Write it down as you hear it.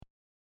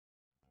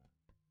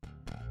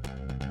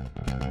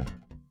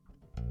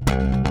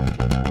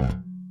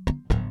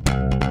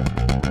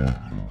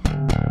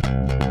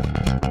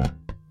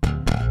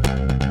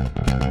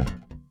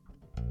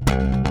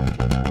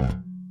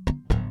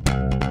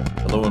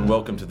and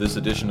welcome to this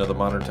edition of the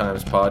Modern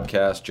Times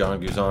podcast.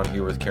 John Guzan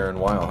here with Karen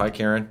Weil. Hi,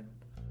 Karen.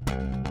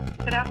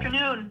 Good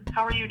afternoon.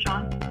 How are you,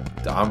 John?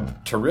 I'm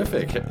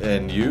terrific.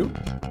 And you?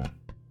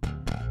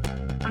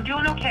 I'm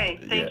doing okay.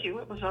 Thank you.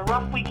 It was a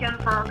rough weekend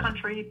for our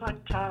country,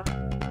 but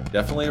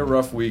definitely a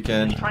rough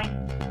weekend. Just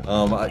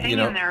hang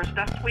in there as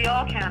best we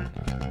all can.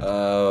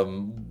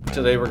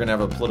 Today we're going to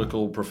have a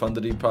political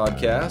profundity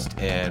podcast,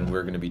 and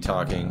we're going to be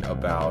talking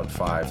about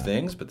 5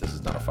 things, but this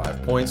is not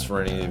 5 points for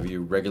any of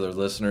you regular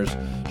listeners.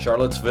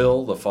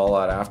 Charlottesville, the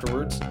fallout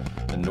afterwards,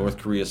 the North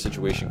Korea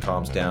situation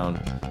calms down.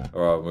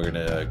 We're going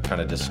to kind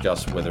of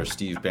discuss whether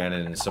Steve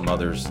Bannon and some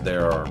others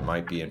there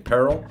might be in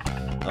peril.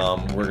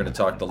 We're going to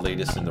talk the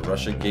latest in the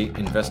Russiagate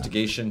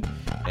investigation,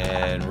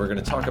 and we're going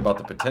to talk about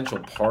the potential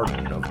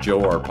pardon of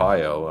Joe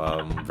Arpaio.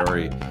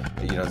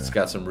 It's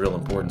got some real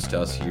importance to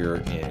us here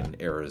in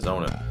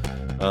Arizona.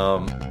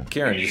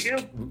 Karen,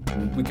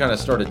 we kind of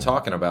started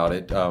talking about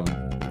it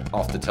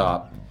off the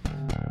top.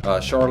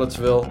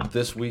 Charlottesville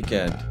this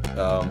weekend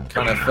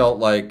kind of felt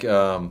like,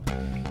 kind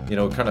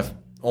of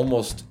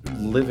almost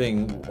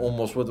living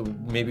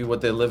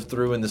what they lived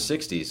through in the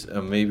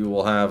 60s. Maybe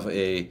we'll have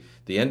the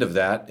end of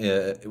that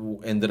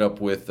ended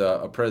up with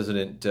a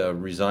president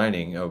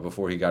resigning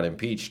before he got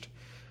impeached.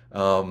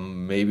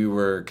 Maybe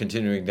we're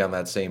continuing down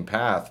that same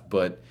path,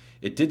 but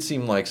it did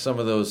seem like some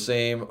of those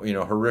same,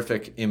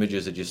 horrific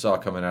images that you saw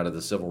coming out of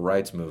the civil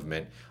rights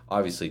movement.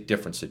 Obviously,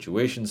 different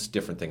situations,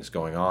 different things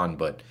going on,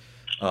 but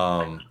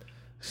the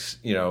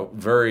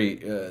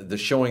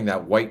showing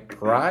that white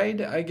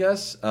pride, I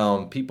guess.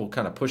 People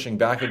kind of pushing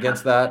back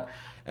against that,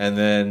 and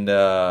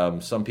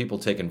then some people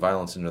taking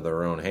violence into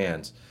their own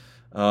hands.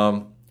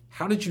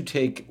 How did you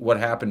take what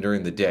happened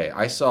during the day?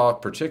 I saw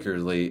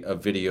particularly a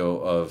video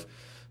of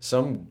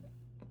some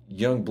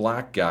young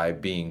black guy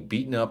being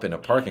beaten up in a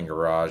parking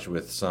garage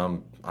with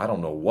some, I don't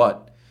know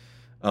what.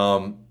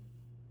 That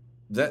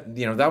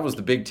was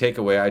the big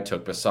takeaway I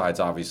took,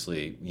 besides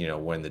obviously,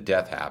 when the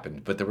death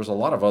happened. But there was a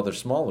lot of other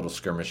small little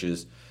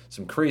skirmishes,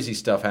 some crazy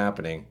stuff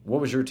happening.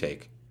 What was your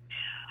take?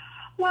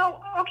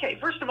 Well, okay,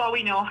 first of all,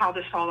 we know how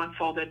this all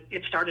unfolded.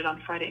 It started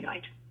on Friday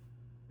night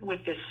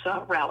with this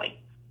rally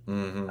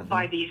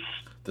by these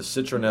the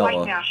Citronella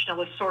white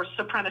nationalists or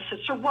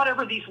supremacists or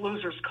whatever these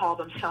losers call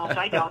themselves.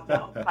 I don't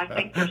know. I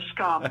think they're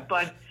scum.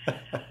 But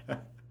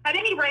at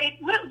any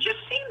rate, just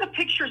seeing the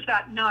pictures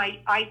that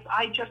night,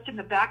 I just, in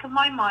the back of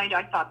my mind,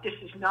 I thought this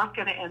is not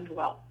going to end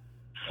well.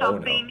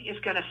 Something is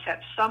going to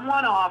set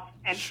someone off,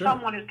 and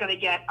someone is going to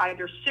get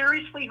either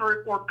seriously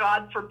hurt or,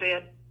 God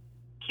forbid,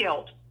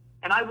 killed.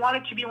 And I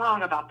wanted to be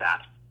wrong about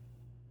that.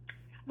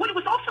 What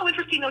was also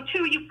interesting, though,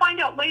 too, you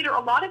find out later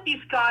a lot of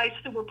these guys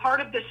who were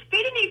part of this, they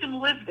didn't even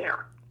live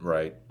there.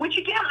 Right. Which,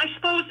 again, I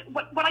suppose,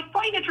 what I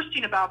find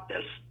interesting about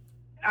this,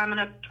 I'm going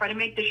to try to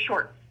make this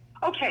short.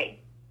 Okay.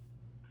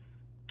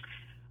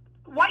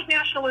 White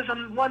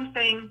nationalism, one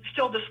thing,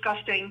 still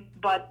disgusting,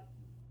 but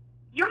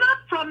you're not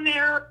from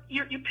there.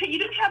 You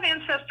didn't have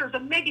ancestors,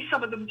 and maybe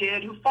some of them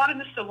did, who fought in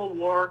the Civil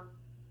War.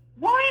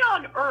 Why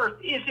on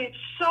earth is it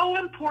so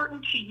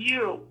important to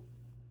you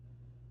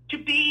to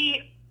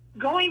be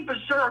going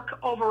berserk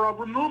over a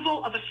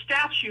removal of a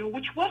statue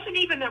which wasn't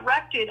even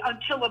erected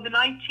until the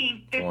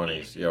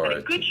 1950s? And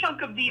a good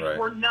chunk of these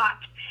were not.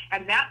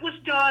 And that was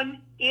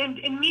done in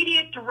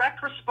immediate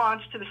direct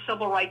response to the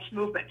civil rights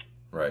movement.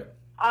 Right.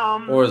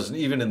 Or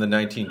even in the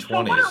 1920s. So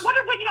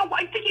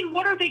I'm thinking,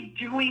 what are they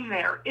doing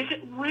there? Is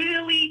it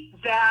really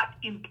that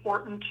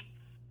important?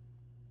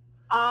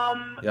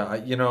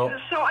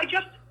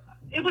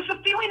 It was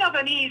a feeling of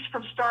unease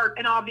from start,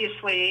 and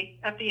obviously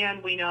at the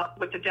end we know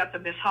with the death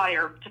of Miss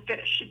Heyer to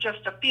finish.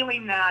 Just a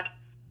feeling that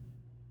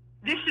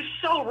this is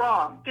so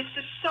wrong, this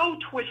is so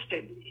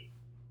twisted,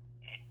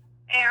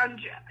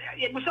 and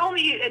it was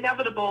only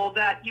inevitable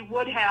that you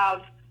would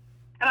have.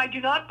 And I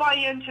do not buy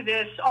into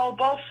this,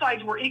 both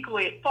sides were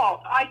equally at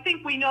fault. I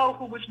think we know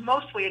who was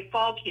mostly at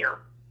fault here.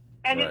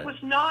 And It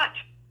was not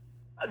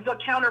the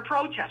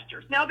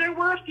counter-protesters. Now, there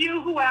were a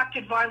few who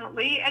acted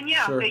violently, and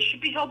they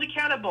should be held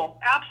accountable.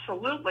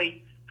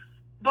 Absolutely.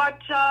 But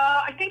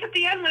I think at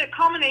the end, when it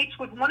culminates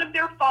with one of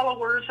their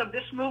followers of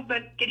this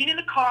movement getting in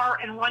a car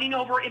and running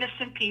over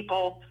innocent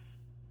people,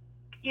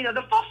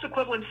 the false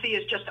equivalency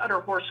is just utter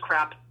horse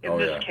crap in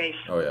this case.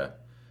 Oh, yeah.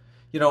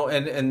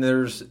 And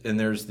there's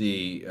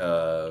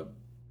the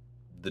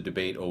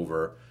debate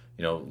over,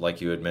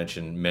 like you had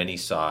mentioned, many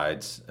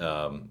sides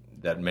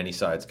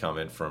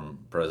coming from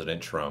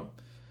President Trump.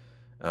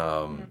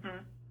 But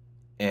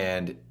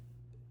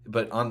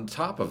on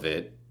top of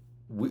it,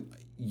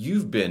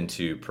 you've been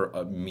to,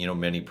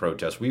 many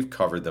protests. We've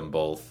covered them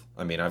both.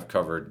 I mean, I've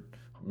covered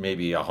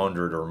maybe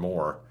 100 or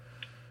more.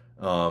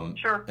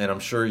 Sure. And I'm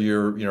sure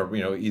you're,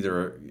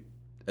 either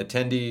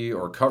attendee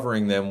or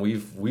covering them.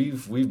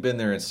 We've been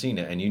there and seen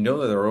it, and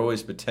that there are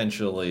always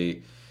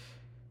potentially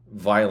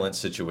violent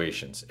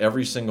situations.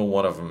 Every single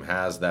one of them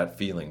has that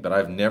feeling, but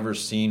I've never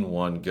seen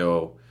one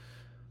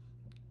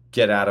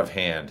get out of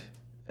hand.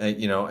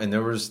 And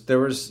there was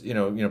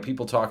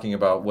people talking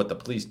about what the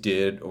police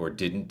did or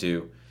didn't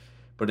do,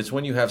 but it's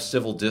when you have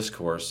civil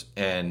discourse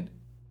and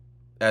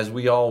as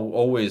we all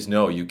always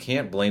know, you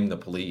can't blame the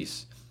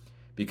police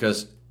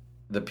because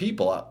the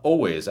people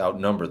always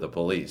outnumber the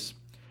police.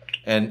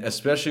 And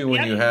especially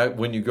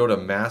when you go to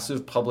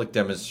massive public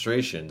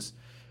demonstrations,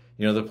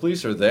 the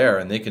police are there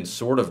and they can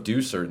sort of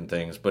do certain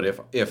things. But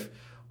if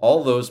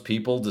all those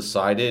people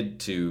decided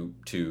to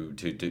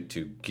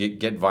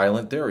get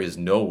violent, there is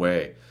no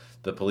way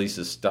the police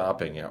are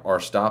stopping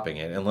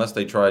it unless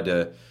they tried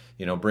to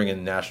bring in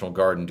the National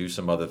Guard and do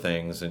some other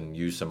things and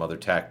use some other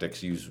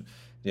tactics, use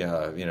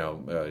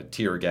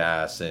tear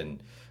gas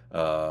and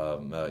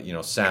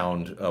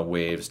sound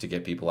waves to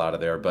get people out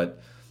of there.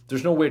 But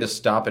there's no way to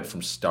stop it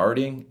from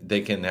starting. They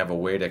can have a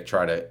way to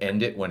try to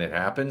end it when it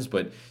happens,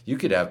 but you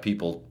could have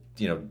people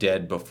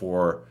dead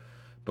before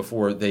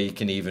they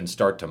can even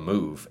start to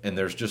move. And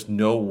there's just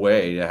no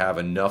way to have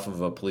enough of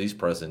a police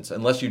presence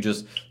unless you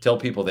just tell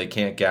people they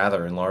can't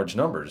gather in large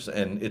numbers.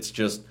 And it's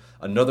just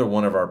another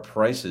one of our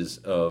prices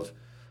of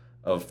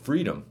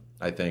freedom,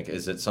 I think,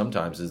 is that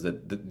sometimes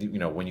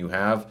when you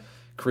have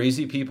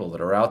crazy people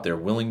that are out there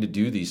willing to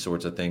do these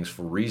sorts of things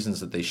for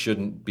reasons that they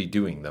shouldn't be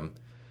doing them,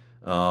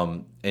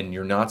 and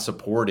you're not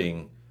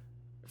supporting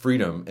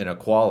freedom and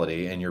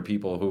equality, and you're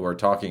people who are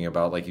talking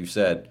about, like you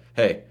said,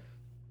 hey,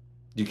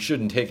 you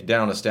shouldn't take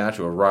down a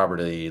statue of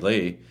Robert E.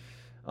 Lee.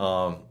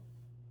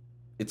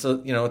 It's a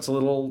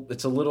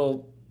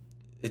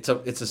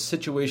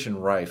situation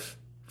rife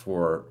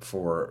for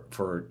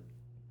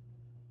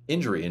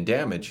injury and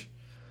damage.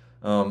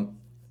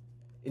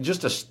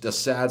 Just a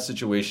sad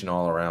situation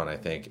all around, I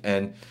think.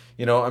 And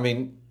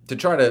to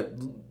try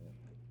to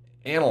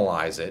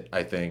analyze it,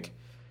 I think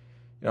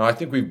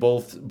we've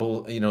both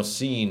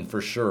seen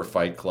for sure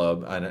Fight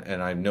Club,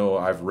 and I know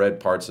I've read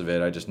parts of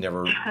it. I just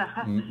never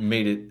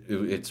made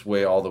its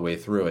way all the way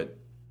through it.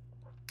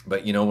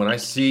 But when I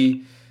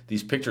see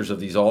these pictures of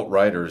these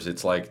alt-righters,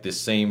 it's like the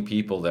same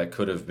people that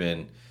could have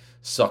been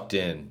sucked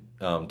in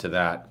to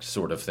that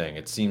sort of thing.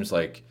 It seems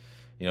like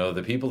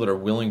the people that are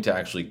willing to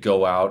actually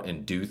go out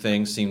and do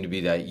things seem to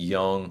be that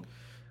young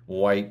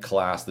white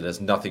class that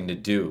has nothing to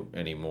do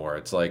anymore.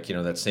 It's like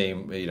that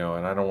same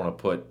and I don't want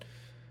to put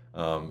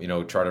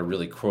try to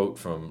really quote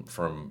from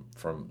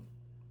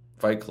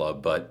Fight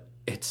Club, but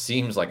it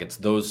seems like it's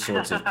those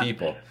sorts of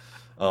people,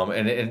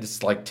 and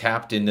it's like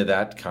tapped into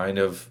that kind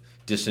of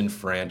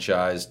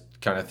disenfranchised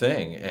kind of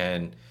thing,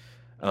 and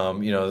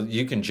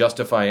you can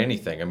justify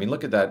anything. I mean,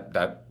 look at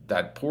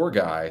that poor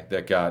guy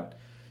that got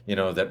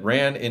that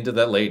ran into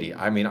that lady.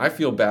 I mean, I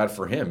feel bad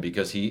for him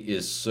because he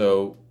was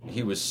so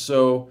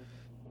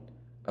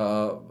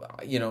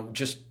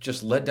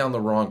just led down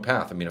the wrong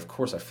path. I mean, of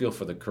course I feel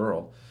for the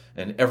girl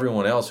and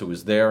everyone else who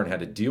was there and had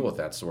to deal with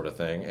that sort of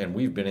thing. And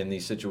we've been in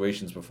these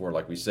situations before,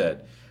 like we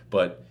said.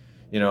 But,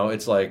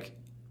 it's like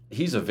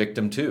he's a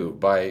victim too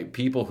by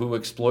people who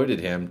exploited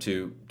him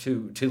to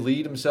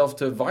lead himself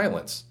to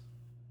violence.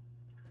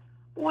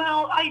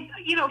 Well,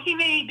 he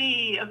may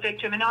be a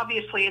victim, and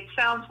obviously it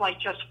sounds like,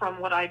 just from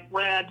what I've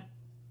read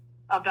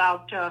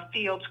about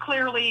Fields,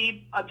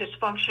 clearly a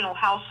dysfunctional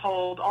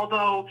household,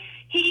 although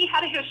he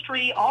had a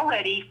history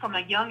already from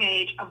a young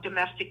age of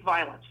domestic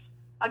violence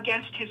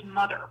against his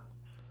mother.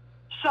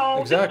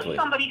 So This was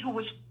somebody who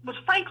was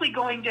frankly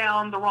going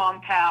down the wrong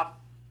path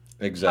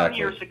some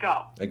years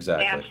ago.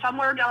 Exactly. And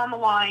somewhere down the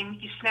line,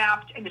 he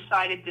snapped and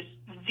decided this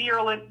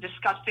virulent,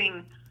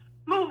 disgusting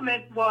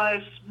movement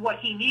was what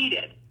he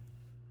needed.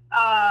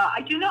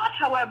 I do not,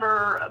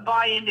 however,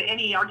 buy into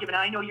any argument.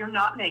 I know you're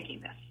not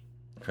making this.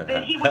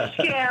 That he was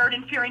scared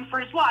and fearing for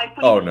his life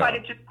when he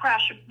decided to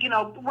crash,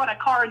 run a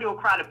car into a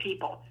crowd of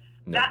people.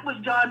 No. That was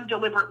done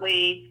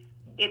deliberately.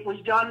 It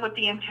was done with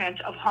the intent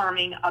of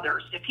harming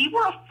others. If he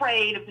were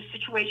afraid of the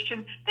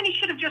situation, then he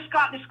should have just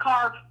gotten his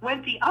car,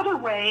 went the other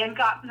way, and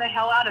gotten the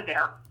hell out of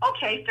there.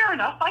 Okay, fair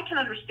enough. I can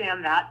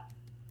understand that.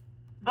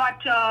 But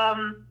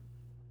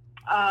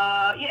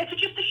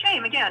it's just a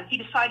shame. Again, he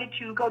decided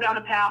to go down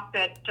a path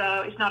that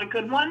is not a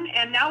good one,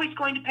 and now he's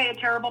going to pay a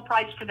terrible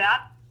price for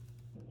that,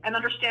 and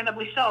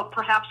understandably so,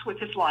 perhaps with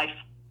his life.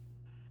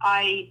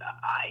 I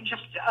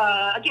just,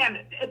 again,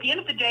 at the end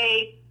of the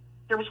day,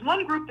 there was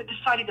one group that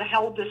decided to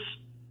hold this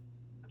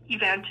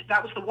event.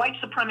 That was the white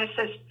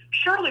supremacists.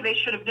 Surely they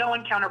should have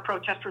known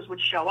counter-protesters would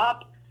show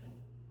up.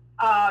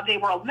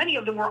 Many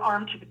of them were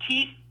armed to the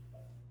teeth,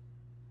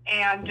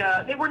 and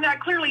they were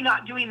clearly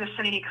not doing this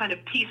in any kind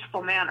of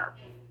peaceful manner.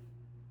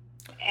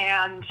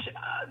 And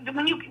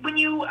when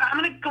you, I'm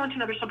going to go into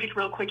another subject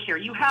real quick here.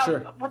 You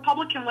have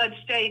Republican-led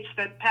states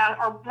that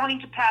are wanting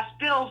to pass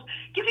bills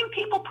giving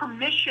people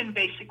permission,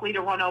 basically,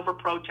 to run over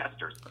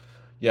protesters.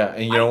 Yeah,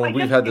 and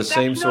we've had the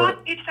same sort.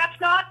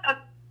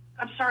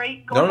 I'm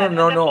sorry.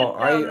 No.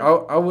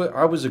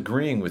 I was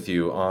agreeing with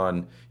you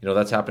on,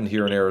 that's happened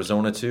here in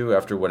Arizona too.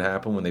 After what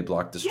happened when they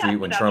blocked the street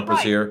when Trump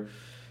was here,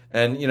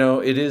 and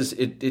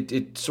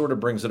it sort of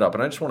brings it up.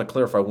 And I just want to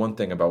clarify one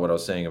thing about what I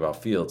was saying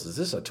about Fields. Is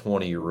this a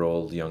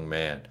 20-year-old young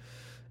man?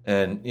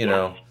 And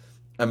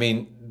I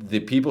mean, the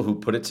people who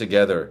put it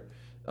together,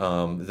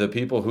 the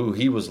people who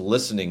he was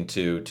listening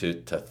to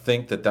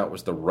think that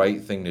was the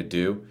right thing to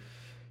do.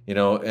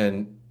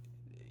 And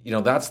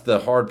that's the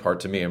hard part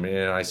to me. I mean,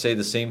 and I say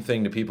the same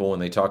thing to people when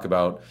they talk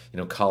about,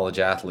 college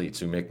athletes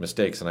who make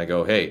mistakes. And I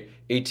go, hey,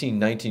 18,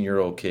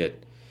 19-year-old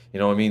kid,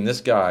 I mean,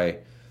 this guy,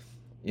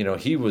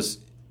 he was,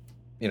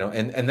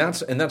 and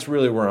that's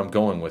really where I'm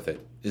going with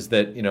it, is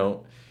that,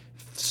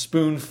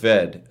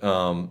 spoon-fed,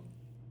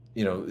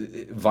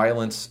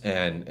 violence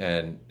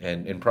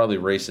and probably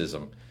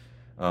racism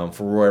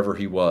for wherever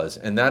he was.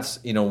 And that's,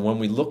 when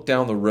we look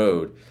down the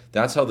road,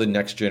 that's how the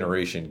next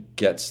generation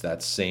gets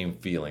that same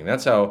feeling.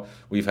 That's how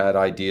we've had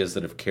ideas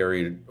that have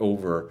carried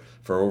over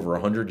for over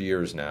 100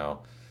 years now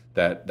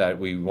that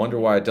we wonder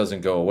why it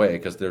doesn't go away,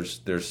 because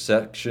there's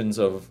sections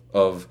of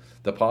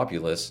the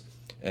populace,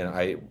 and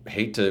I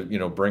hate to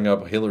bring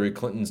up Hillary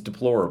Clinton's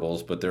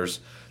deplorables, but there's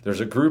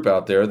a group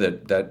out there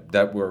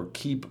that will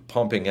keep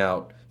pumping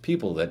out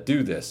people that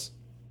do this.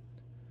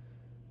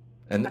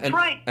 And that's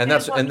right. And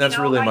that's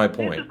really my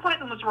point. Mrs.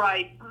 Clinton was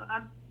right.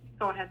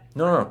 Go ahead.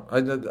 No,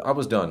 I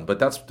was done. But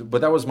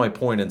that was my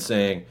point in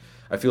saying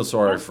I feel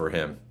sorry for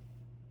him.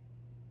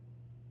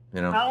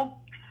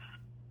 Well,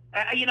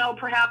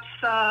 perhaps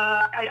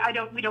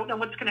we don't know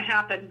what's going to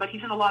happen, but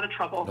he's in a lot of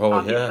trouble. Oh,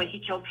 Obviously, yeah. he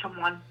killed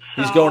someone.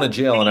 He's going to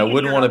jail, and I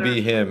wouldn't want to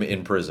be him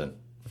in prison.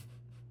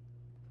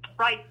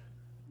 Right.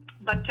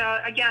 But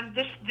again,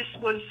 this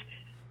was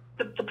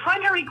the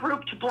primary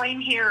group to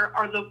blame here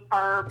are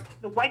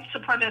the white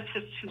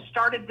supremacists who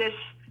started this.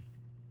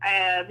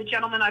 The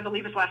gentleman, I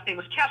believe his last name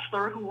was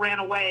Kessler, who ran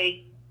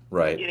away.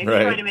 Right. He was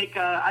trying to make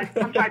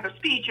some type of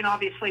speech, and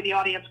obviously the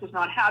audience was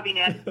not having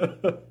it.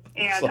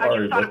 And I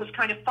just thought it was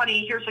kind of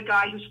funny. Here's a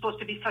guy who's supposed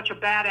to be such a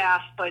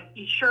badass, but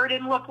he sure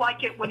didn't look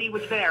like it when he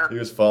was there. He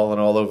was falling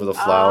all over the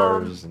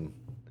flowers, and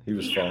he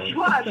was falling. He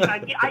was.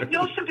 I have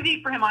no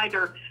sympathy for him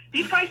either.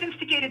 These guys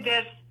instigated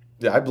this.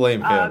 Yeah, I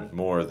blame him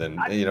more than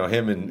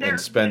him and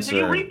Spencer.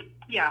 You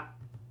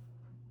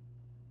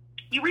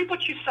reap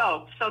what you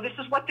sow. So this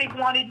is what they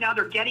wanted. Now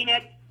they're getting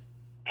it,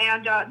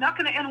 and not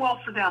going to end well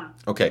for them.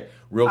 Okay,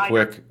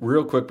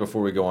 real quick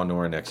before we go on to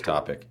our next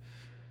topic.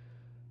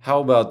 How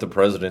about the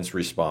president's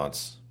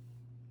response?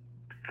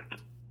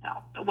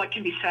 No, what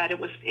can be said? It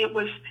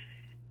was.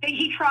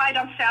 He tried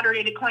on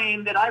Saturday to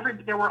claim that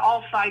there were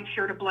all sides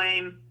here to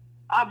blame.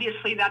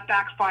 Obviously, that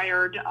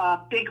backfired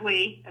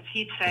bigly, as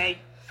he'd say.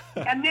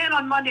 And then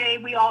on Monday,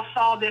 we all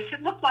saw this.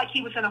 It looked like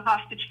he was in a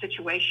hostage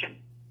situation.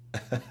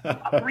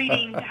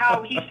 Reading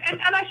how he's, and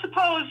I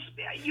suppose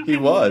you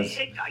can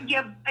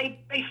give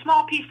a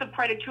small piece of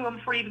credit to him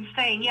for even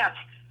saying, yes,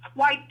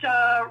 white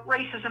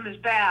racism is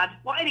bad.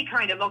 Well, any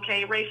kind of,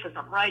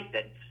 racism, right?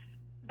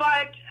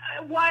 But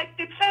what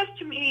it says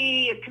to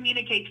me, it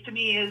communicates to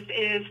me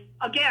is,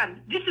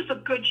 again, this is a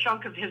good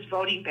chunk of his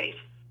voting base.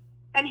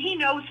 And he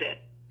knows it.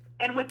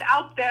 And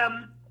without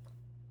them,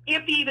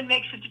 if he even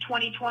makes it to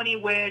 2020,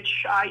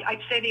 which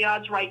I'd say the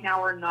odds right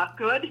now are not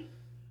good,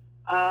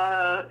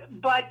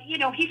 but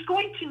he's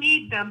going to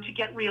need them to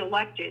get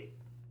reelected,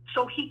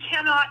 so he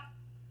can't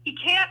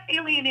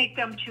alienate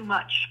them too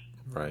much.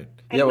 Right.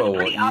 And it was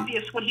pretty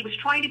obvious what he was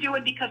trying to do,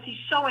 and because he's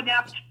so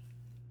inept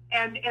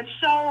and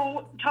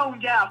so tone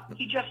deaf,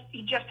 he just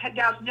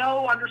has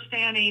no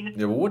understanding.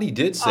 Yeah, well, what he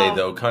did say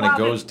though kind of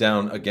goes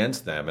down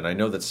against them, and I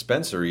know that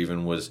Spencer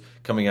even was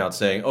coming out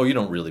saying, "Oh, you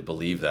don't really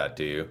believe that,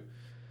 do you?"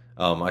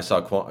 I saw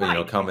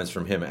comments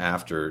from him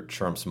after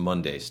Trump's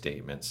Monday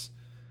statements.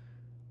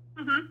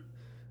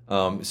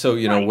 Mm-hmm.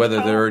 So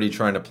whether they're already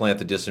trying to plant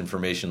the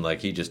disinformation,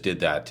 like he just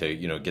did that to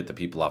get the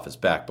people off his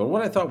back. But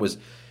what I thought was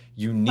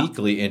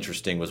uniquely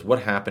interesting was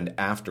what happened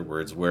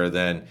afterwards, where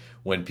then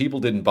when people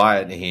didn't buy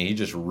it, he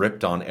just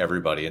ripped on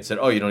everybody and said,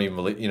 "Oh, you don't even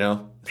believe,"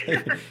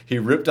 he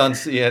ripped on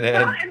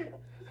CNN.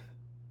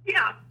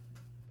 Yeah.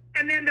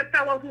 And then the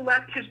fellow who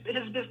left his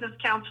business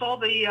counsel,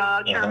 the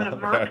chairman of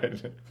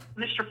Merck, right.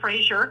 Mr.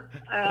 Frazier,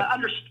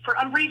 for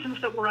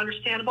reasons that were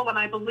understandable, and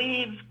I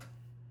believe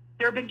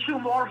there have been two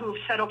more who've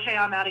said, "Okay,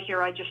 I'm out of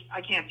here. I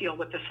can't deal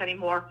with this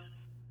anymore."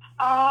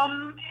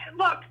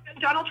 Look,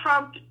 Donald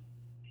Trump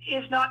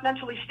is not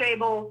mentally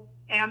stable,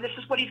 and this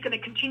is what he's going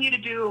to continue to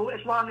do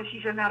as long as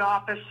he's in that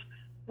office.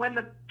 When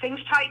the things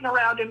tighten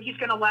around him, he's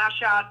going to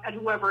lash out at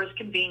whoever is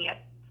convenient,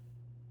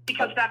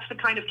 because that's the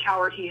kind of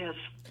coward he is.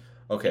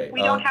 Okay.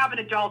 We don't have an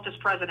adult as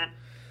president.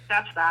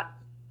 That's that.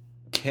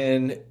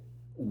 Can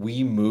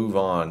we move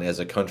on as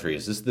a country?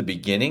 Is this the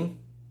beginning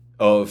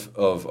of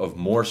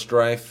more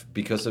strife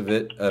because of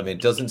it? I mean,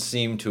 it doesn't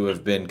seem to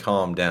have been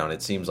calmed down.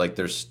 It seems like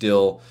there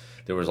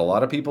was a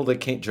lot of people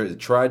that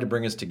tried to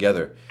bring us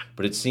together,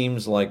 but it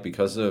seems like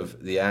because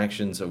of the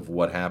actions of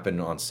what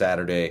happened on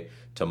Saturday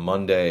to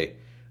Monday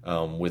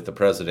with the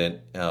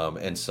president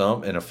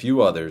and a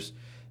few others,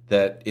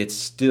 that it's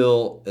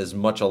still as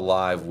much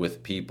alive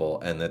with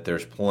people, and that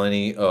there's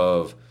plenty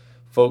of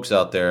folks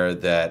out there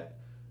that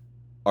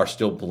are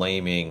still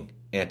blaming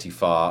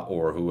Antifa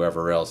or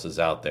whoever else is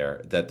out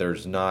there, that there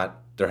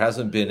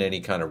hasn't been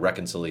any kind of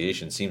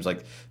reconciliation. Seems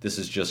like this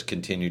has just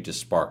continued to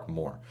spark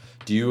more.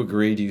 Do you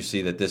agree? Do you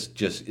see that this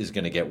just is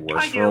going to get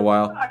worse for a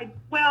while?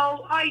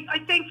 I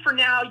think for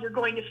now you're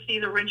going to see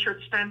the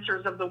Richard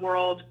Spencers of the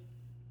world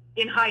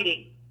in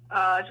hiding.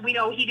 As we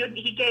know,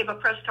 he gave a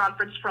press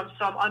conference from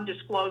some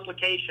undisclosed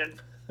location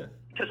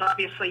because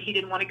obviously he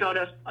didn't want to go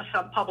to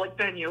some public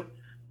venue.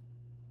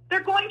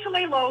 They're going to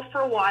lay low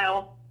for a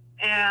while,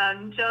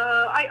 and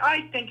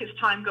I think as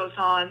time goes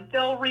on,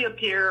 they'll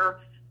reappear.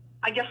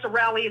 I guess the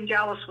rally in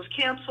Dallas was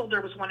canceled.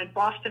 There was one in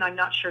Boston. I'm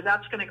not sure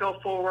that's going to go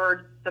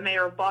forward. The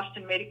mayor of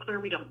Boston made it clear,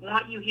 we don't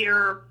want you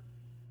here.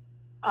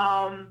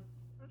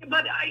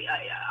 But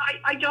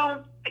I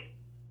don't.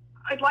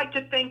 I'd like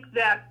to think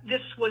that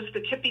this was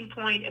the tipping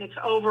point and it's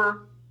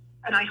over,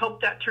 and I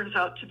hope that turns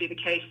out to be the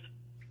case.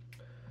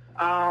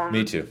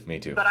 Me too.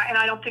 But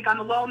I don't think I'm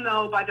alone,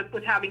 though,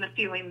 with having the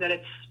feeling that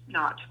it's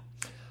not.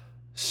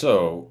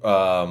 So,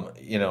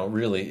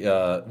 really,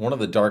 one of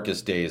the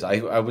darkest days,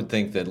 I would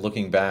think that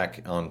looking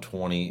back on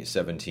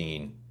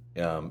 2017,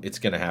 it's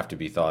going to have to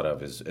be thought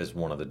of as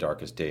one of the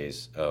darkest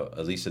days,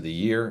 at least of the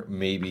year,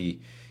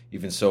 maybe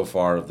even so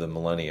far of the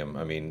millennium.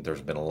 I mean, there's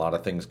been a lot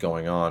of things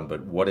going on,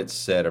 but what it's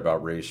said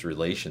about race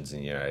relations in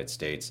the United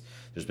States,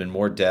 there's been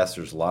more deaths,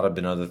 there's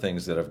been other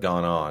things that have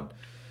gone on.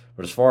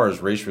 But as far as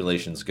race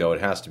relations go,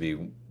 it has to be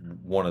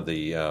one of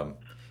the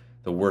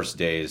worst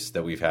days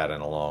that we've had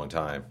in a long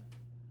time.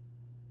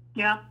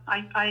 Yeah,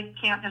 I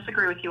can't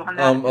disagree with you on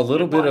that. A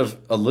little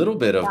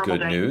bit of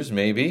good news,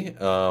 maybe,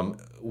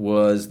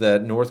 was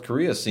that North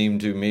Korea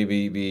seemed to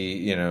maybe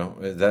be,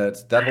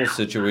 that whole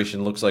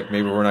situation looks like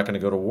maybe we're not going to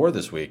go to war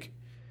this week.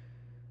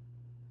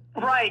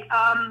 Right.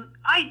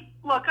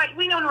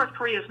 We know North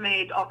Korea's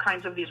made all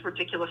kinds of these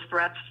ridiculous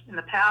threats in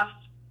the past,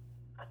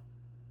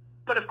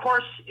 but of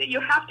course you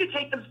have to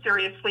take them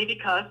seriously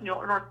because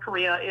North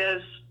Korea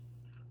is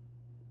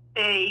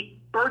a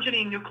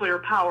burgeoning nuclear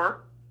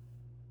power.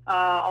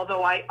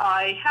 Although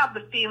I have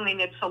the feeling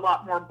it's a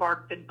lot more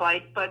bark than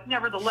bite, but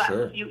nevertheless,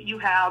 sure. You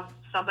have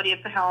somebody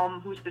at the helm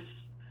who's this.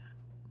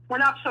 We're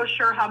not so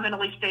sure how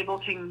mentally stable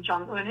Kim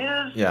Jong-un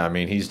is. Yeah, I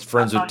mean, he's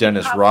friends with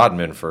Dennis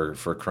Rodman for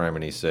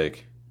crimini's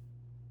sake.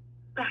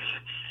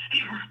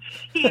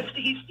 He's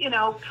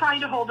trying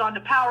to hold on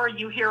to power.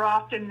 You hear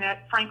often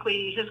that,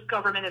 frankly, his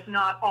government is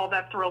not all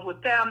that thrilled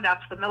with them.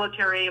 That's the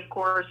military, of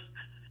course.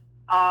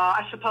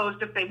 I suppose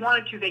if they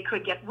wanted to, they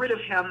could get rid of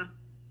him.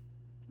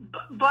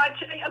 But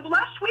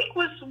last week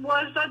was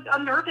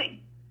unnerving.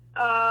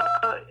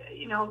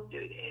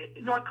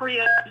 North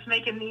Korea is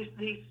making these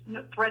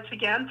threats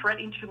again,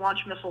 threatening to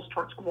launch missiles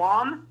towards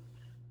Guam.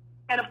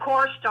 And of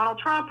course, Donald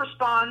Trump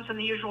responds in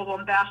the usual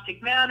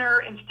bombastic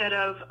manner instead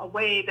of a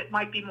way that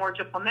might be more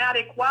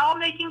diplomatic, while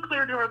making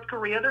clear to North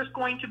Korea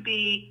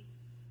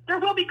there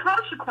will be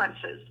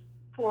consequences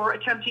for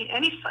attempting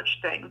any such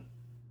thing.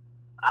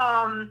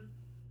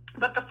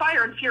 But the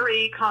fire and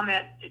fury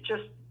comment, it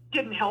just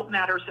didn't help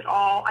matters at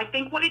all. I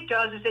think what it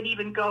does is it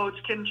even goads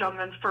Kim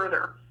Jong-un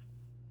further.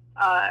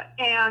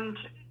 And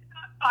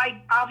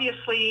I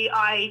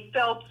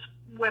felt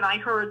when I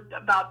heard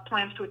about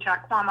plans to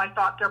attack Guam, I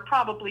thought they're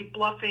probably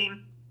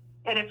bluffing,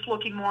 and it's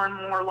looking more and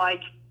more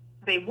like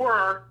they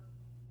were,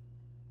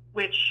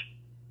 which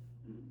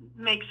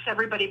makes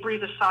everybody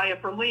breathe a sigh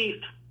of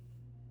relief.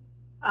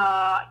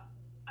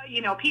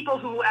 People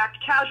who act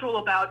casual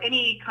about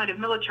any kind of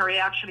military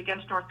action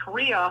against North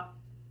Korea,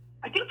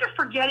 I think they're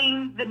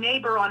forgetting the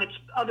neighbor on its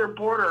other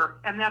border,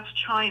 and that's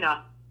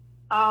China.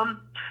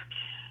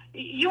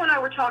 You and I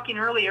were talking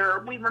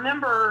earlier. We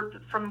remember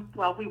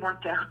we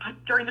weren't there,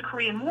 but during the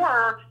Korean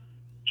War,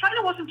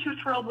 China wasn't too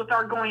thrilled with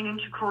our going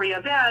into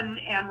Korea then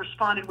and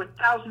responded with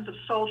thousands of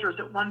soldiers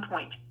at one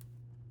point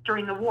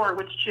during the war,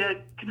 which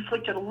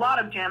inflicted a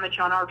lot of damage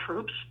on our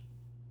troops.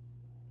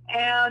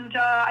 And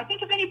I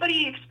think if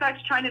anybody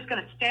expects China's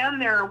going to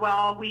stand there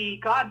while we,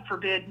 God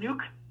forbid,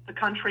 nuke the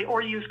country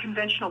or use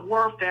conventional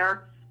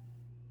warfare,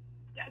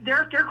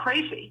 they're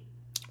crazy.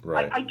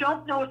 Right. I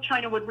don't know if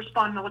China would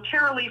respond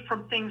militarily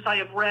from things I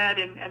have read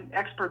and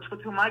experts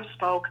with whom I've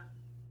spoken,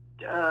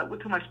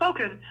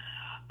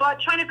 but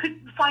China could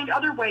find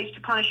other ways to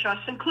punish us,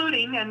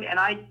 including, and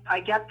I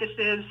get this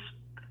is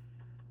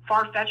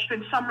far-fetched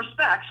in some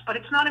respects, but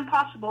it's not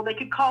impossible. They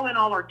could call in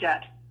all our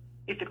debt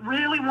if it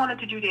really wanted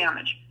to do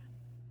damage.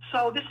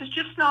 So this is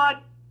just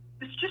not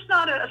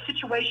a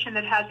situation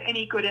that has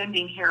any good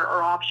ending here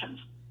or options.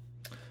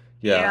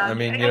 Yeah, and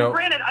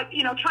granted,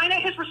 China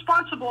is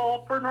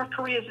responsible for North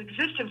Korea's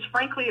existence,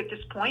 frankly, at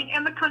this point,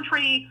 and the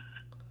country,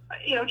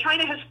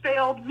 China has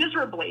failed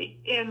miserably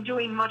in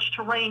doing much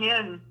to rein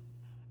in,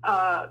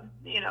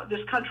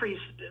 this country's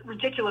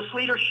ridiculous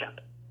leadership.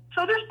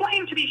 So there's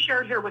blame to be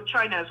shared here with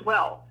China as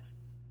well.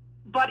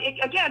 But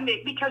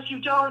because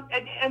you don't,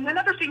 and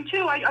another thing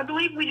too, I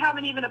believe we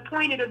haven't even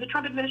appointed, or the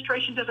Trump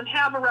administration doesn't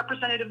have a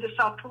representative to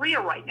South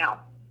Korea right now.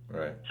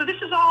 Right. So this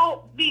is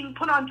all being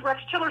put on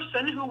Rex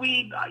Tillerson, who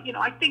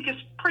I think is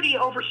pretty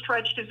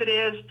overstretched as it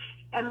is,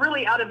 and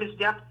really out of his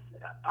depth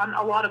on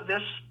a lot of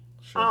this.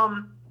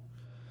 Sure.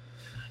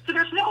 So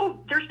there's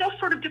no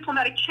sort of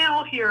diplomatic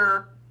channel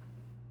here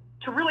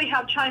to really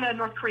have China and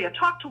North Korea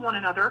talk to one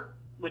another,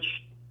 which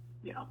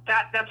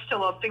that's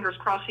still a fingers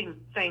crossing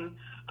thing.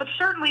 But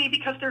certainly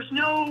because there's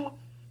no,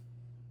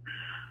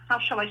 how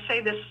shall I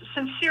say this,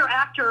 sincere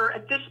actor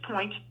at this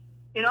point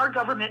in our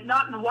government,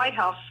 not in the White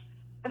House,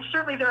 And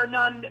certainly there are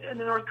none in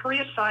the North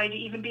Korea side to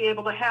even be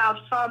able to have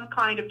some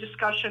kind of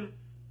discussion.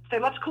 Say,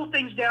 let's cool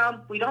things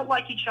down. We don't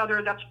like each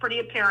other. That's pretty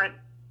apparent.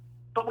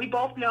 But we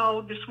both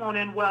know this won't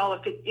end well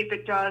if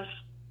it does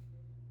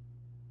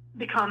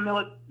become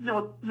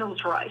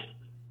militarized.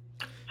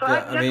 So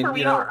that's where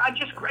we are. I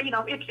just,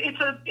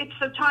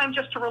 it's a time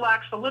just to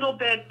relax a little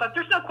bit. But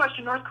there's no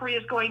question North Korea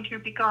is going to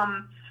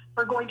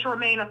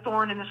remain a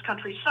thorn in this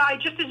country's side,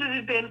 just as it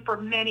has been for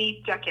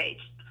many decades.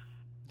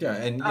 Yeah,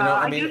 and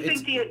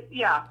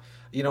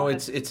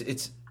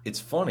it's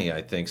funny.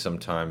 I think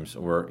sometimes,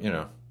 or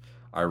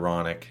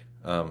ironic.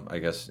 I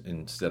guess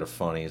instead of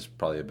funny is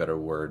probably a better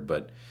word,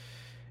 but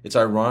it's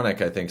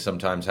ironic. I think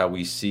sometimes how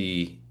we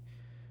see,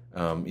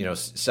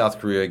 South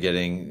Korea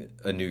getting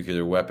a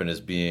nuclear weapon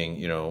as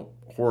being,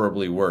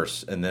 horribly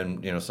worse, and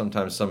then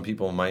sometimes some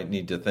people might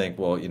need to think,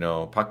 well,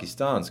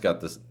 Pakistan's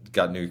got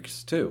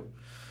nukes too.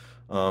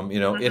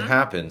 It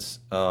happens,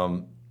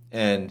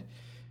 and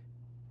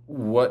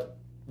what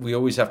we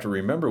always have to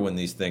remember when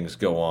these things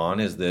go on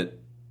is that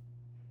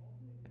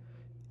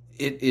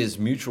it is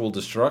mutual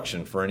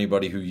destruction for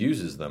anybody who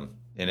uses them.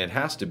 And it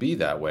has to be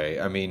that way.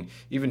 I mean,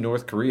 even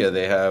North Korea,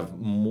 they have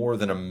more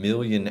than 1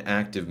 million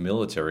active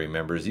military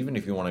members. Even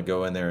if you want to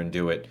go in there and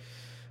do it,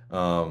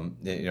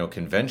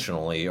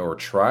 conventionally or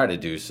try to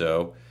do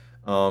so,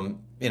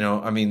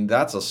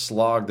 that's a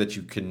slog that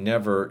you can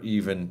never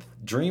even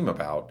dream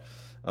about.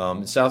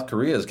 South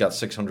Korea has got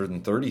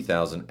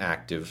 630,000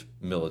 active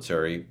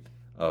military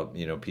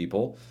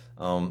people.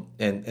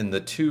 And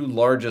the two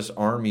largest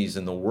armies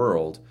in the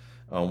world,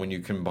 when you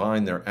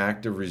combine their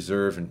active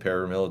reserve and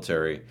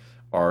paramilitary,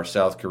 are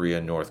South Korea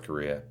and North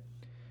Korea.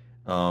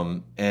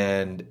 It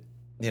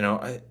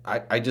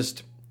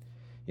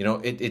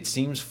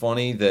seems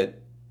funny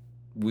that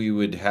we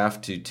would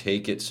have to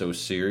take it so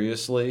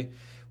seriously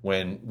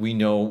when we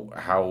know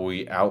how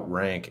we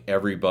outrank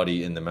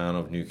everybody in the amount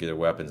of nuclear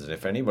weapons. And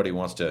if anybody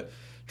wants to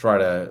try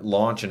to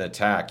launch an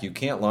attack, you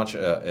can't launch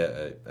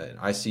an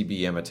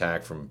ICBM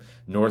attack from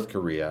North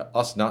Korea,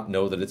 us not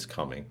know that it's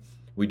coming.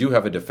 We do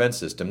have a defense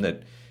system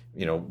that,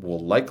 will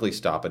likely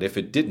stop it. If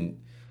it didn't,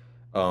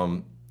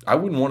 I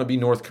wouldn't want to be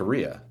North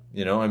Korea.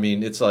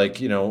 It's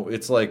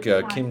like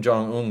Kim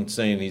Jong-un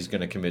saying he's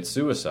going to commit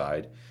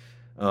suicide,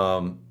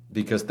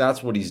 because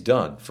that's what he's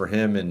done for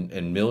him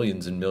and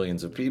millions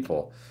of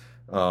people.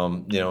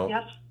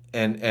 Yes.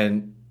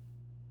 And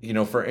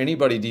for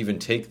anybody to even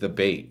take the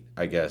bait,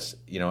 I guess,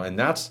 and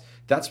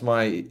that's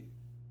my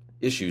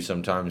issue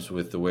sometimes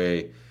with the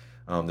way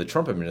the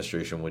Trump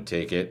administration would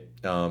take it,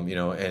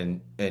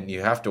 and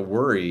you have to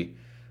worry.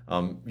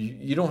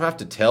 You don't have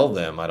to tell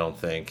them, I don't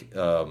think,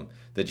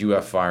 that you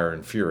have fire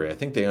and fury. I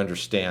think they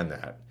understand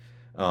that.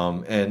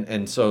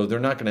 And so they're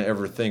not going to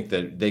ever think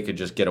that they could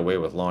just get away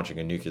with launching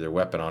a nuclear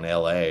weapon on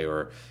LA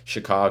or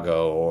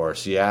Chicago or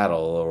Seattle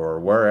or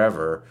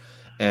wherever,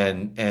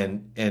 and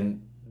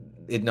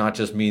it not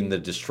just mean the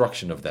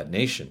destruction of that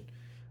nation.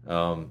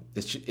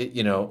 They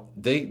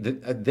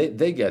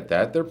get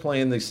that. They're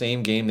playing the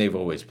same game they've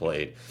always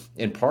played,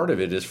 and part of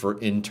it is for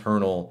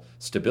internal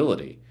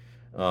stability.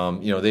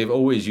 They've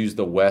always used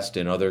the West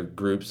and other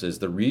groups as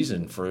the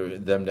reason for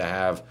them to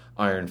have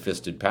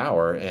iron-fisted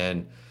power.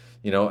 And,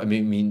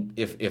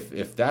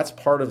 if that's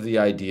part of the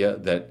idea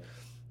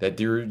that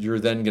you're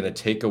then going to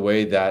take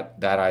away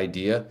that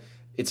idea,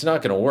 it's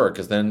not going to work,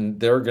 because then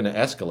they're going to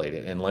escalate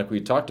it. And like we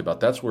talked about,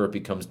 that's where it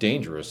becomes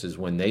dangerous, is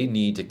when they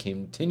need to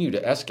continue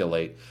to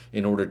escalate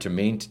in order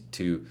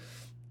to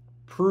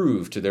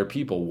prove to their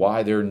people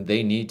why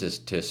they need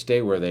to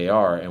stay where they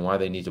are and why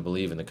they need to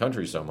believe in the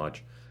country so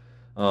much.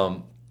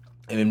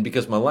 And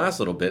because my last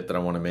little bit that I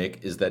want to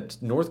make is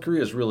that North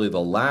Korea is really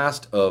the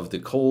last of the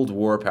Cold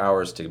War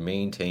powers to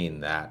maintain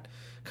that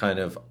kind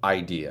of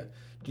idea.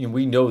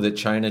 We know that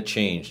China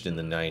changed in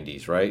the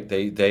 90s, right?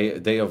 They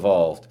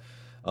evolved.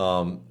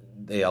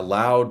 They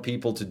allowed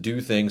people to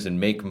do things and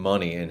make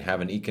money and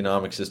have an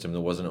economic system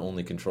that wasn't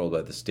only controlled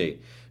by the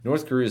state.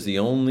 North Korea is the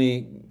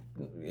only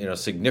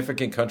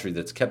significant country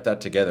that's kept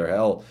that together.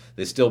 Hell,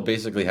 they still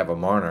basically have a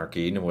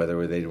monarchy,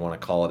 whether they want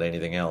to call it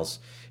anything else.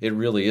 It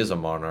really is a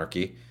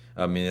monarchy.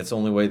 I mean, it's the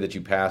only way that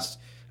you pass.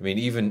 I mean,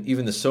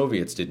 even the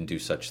Soviets didn't do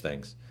such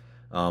things.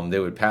 They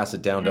would pass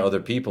it down to other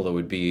people that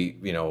would be,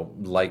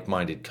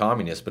 like-minded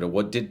communists, but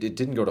it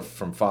didn't go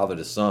from father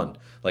to son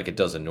like it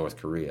does in North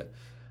Korea.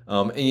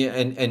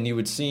 And you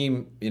would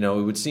it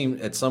would seem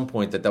at some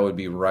point that would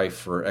be rife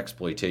for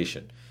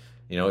exploitation.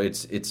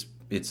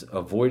 It's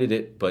avoided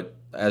it, but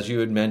as you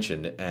had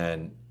mentioned,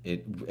 and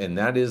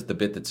that is the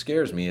bit that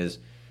scares me is,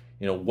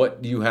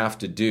 what you have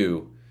to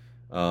do.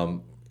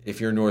 If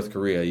you're North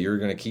Korea, you're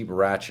going to keep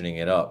ratcheting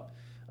it up.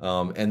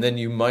 And then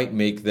you might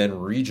make then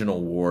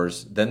regional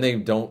wars. Then they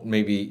don't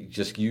maybe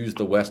just use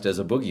the West as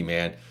a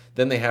boogeyman.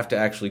 Then they have to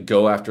actually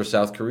go after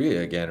South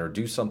Korea again, or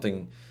do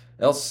something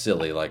else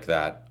silly like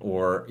that,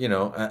 or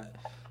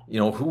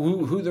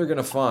who they're going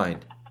to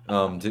find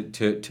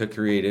to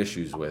create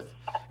issues with,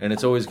 and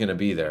it's always going to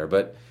be there.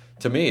 But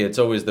to me, it's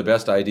always the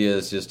best idea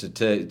is just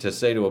to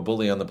say to a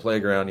bully on the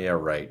playground, yeah,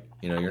 right.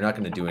 You're not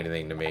going to do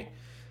anything to me.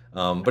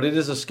 But it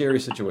is a scary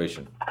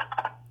situation.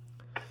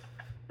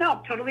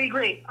 No, totally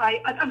agree.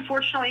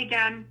 Unfortunately,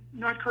 again,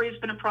 North Korea has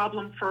been a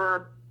problem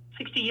for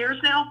 60 years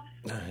now.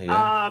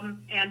 Yeah.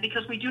 And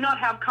because we do not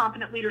have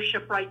competent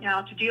leadership right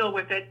now to deal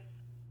with it,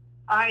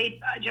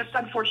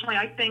 unfortunately,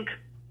 I think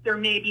there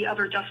may be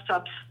other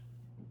dust-ups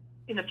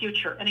in the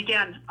future. And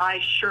again, I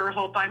sure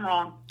hope I'm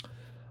wrong.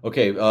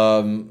 Okay,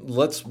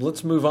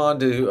 let's move on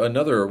to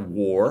another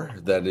war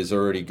that is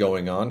already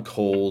going on,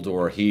 cold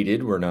or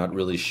heated. We're not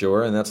really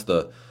sure, and that's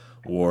the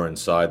war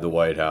inside the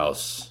White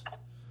House.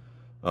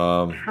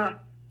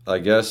 I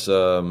guess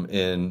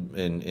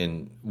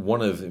in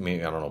one of, I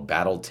don't know,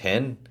 Battle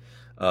 10,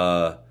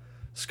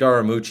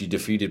 Scaramucci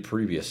defeated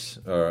Previous.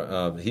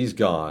 He's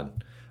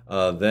gone.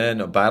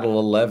 Then Battle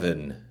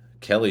 11,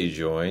 Kelly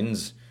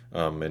joins,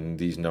 and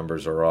these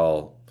numbers are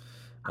all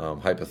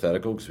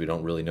hypothetical because we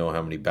don't really know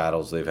how many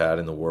battles they've had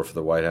in the war for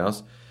the White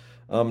House.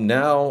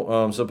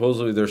 Now,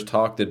 supposedly there's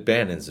talk that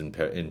Bannon's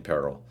in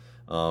peril.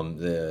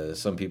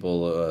 Some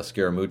people,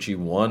 Scaramucci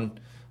won,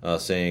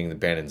 saying that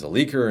Bannon's a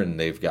leaker and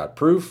they've got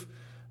proof,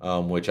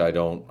 which I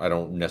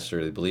don't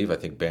necessarily believe. I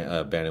think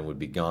Bannon would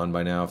be gone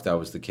by now if that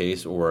was the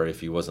case, or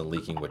if he wasn't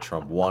leaking what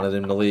Trump wanted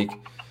him to leak.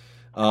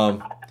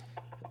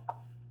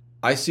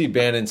 I see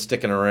Bannon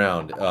sticking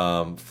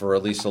around for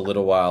at least a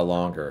little while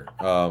longer.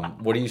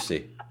 What do you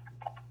see?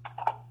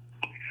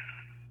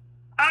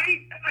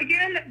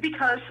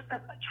 Because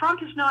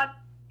Trump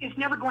is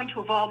never going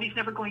to evolve. He's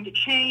never going to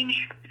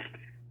change,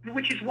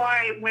 which is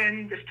why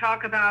when this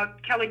talk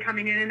about Kelly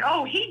coming in and,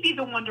 he'd be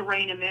the one to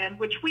rein him in,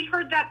 which we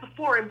heard that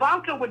before.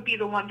 Ivanka would be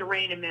the one to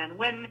rein him in.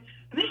 When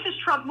Mrs.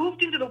 Trump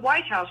moved into the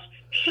White House,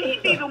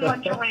 she'd be the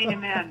one to rein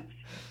him in.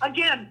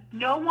 Again,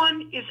 no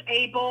one is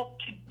able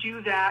to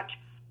do that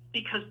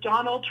because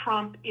Donald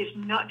Trump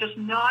does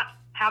not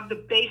have the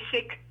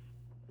basic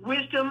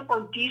wisdom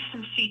or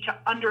decency to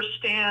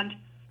understand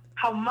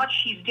how much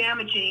he's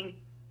damaging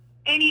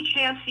any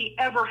chance he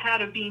ever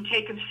had of being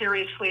taken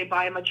seriously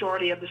by a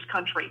majority of this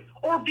country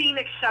or being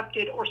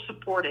accepted or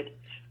supported.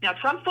 Now,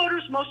 Trump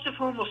voters, most of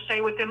whom will stay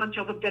with him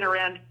until the bitter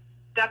end,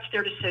 that's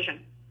their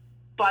decision.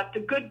 But the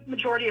good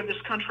majority of this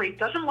country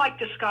doesn't like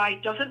this guy,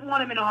 doesn't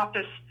want him in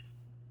office,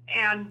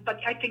 but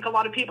I think a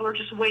lot of people are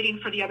just waiting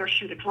for the other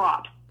shoe to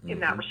drop in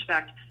that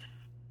respect.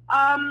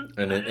 And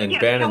Bannon's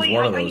Kelly,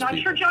 one of those people.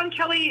 I'm sure John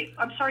Kelly,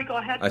 I'm sorry, go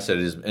ahead. I said,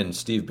 and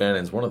Steve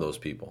Bannon's one of those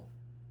people.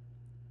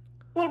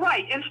 Well,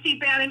 right. And Steve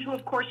Bannon, who,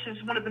 of course,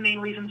 is one of the main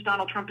reasons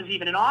Donald Trump is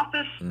even in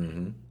office,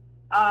 who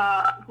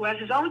has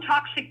his own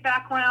toxic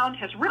background,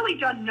 has really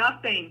done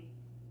nothing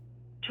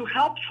to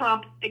help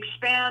Trump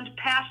expand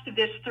past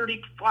this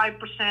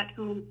 35%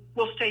 who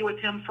will stay with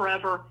him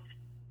forever,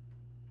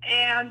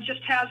 and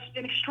just has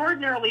an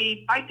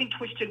extraordinarily, I think,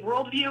 twisted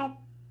worldview.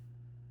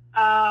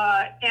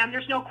 And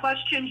there's no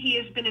question he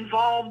has been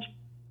involved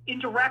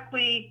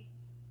indirectly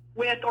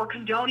with or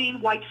condoning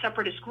white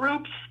separatist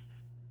groups.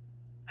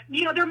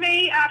 There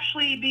may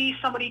actually be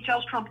somebody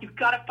tells Trump, you've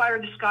got to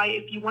fire this guy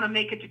if you want to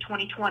make it to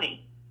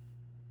 2020.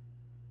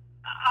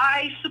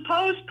 I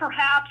suppose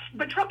perhaps,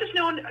 but Trump is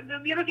known,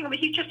 the other thing,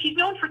 he's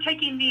known for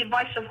taking the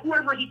advice of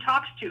whoever he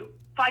talks to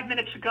 5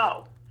 minutes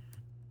ago.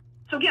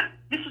 So again,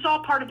 this is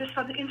all part of this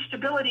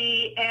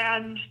instability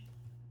and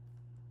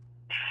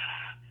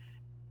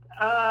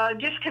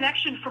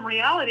disconnection from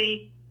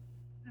reality.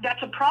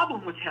 That's a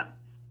problem with him.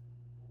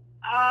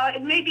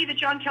 It may be that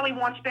John Kelly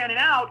wants Bannon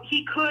out.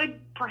 He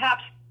could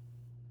perhaps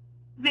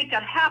make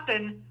that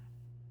happen,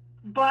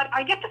 but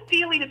I get the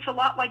feeling it's a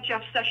lot like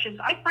Jeff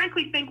Sessions. I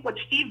frankly think what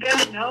Steve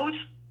Bannon knows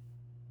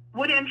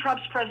would end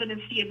Trump's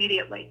presidency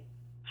immediately.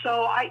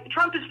 So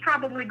Trump is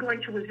probably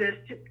going to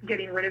resist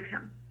getting rid of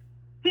him.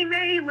 He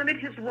may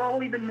limit his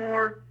role even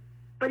more,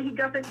 but he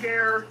doesn't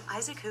dare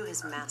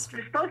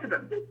dispose of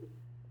him.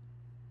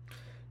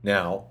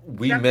 Now,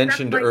 we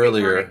mentioned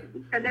earlier...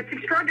 And that's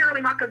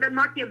extraordinarily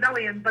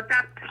Machiavellian, but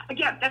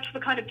that's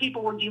the kind of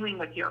people we're dealing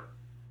with here.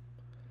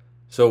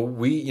 So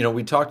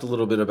we talked a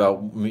little bit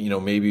about,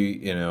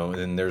 maybe,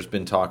 and there's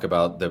been talk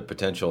about the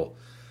potential,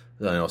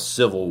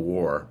 civil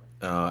war,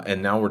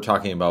 and now we're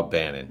talking about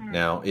Bannon. Mm-hmm.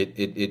 Now,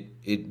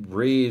 it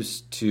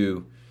raised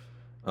to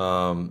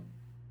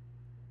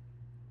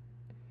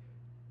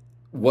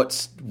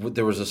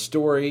there was a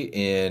story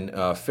in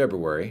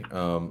February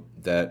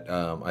that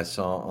I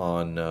saw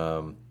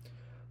on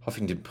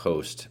Huffington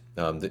Post,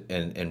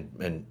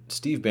 and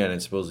Steve Bannon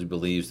supposedly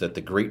believes that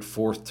the great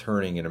fourth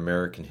turning in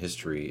American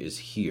history is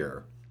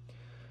here,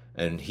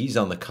 and he's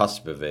on the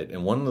cusp of it.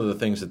 And one of the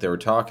things that they were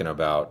talking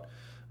about,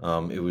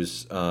 it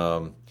was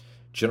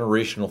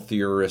generational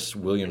theorists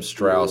William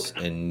Strauss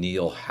and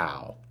Neil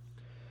Howe,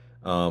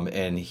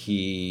 and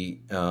he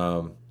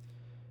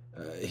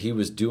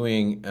was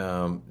doing.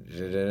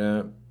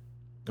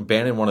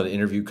 Bannon wanted to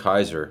interview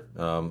Kaiser,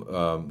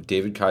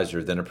 David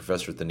Kaiser, then a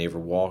professor at the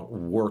Naval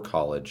War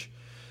College,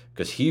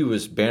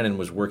 because Bannon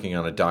was working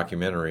on a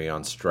documentary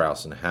on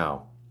Strauss and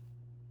Howe.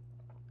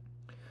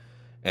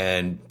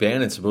 And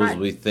Bannon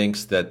supposedly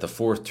thinks that the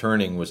fourth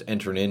turning was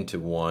entered into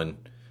one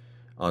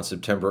on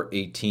September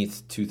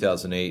 18th,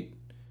 2008,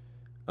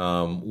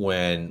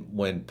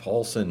 when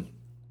Paulson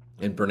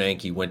and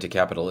Bernanke went to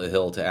Capitol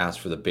Hill to ask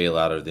for the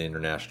bailout of the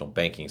international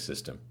banking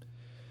system.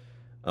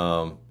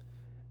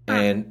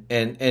 And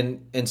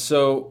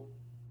so,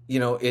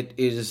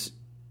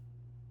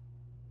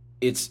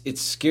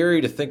 it's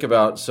scary to think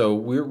about. So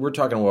we're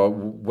talking about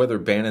whether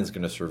Bannon's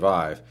going to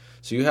survive.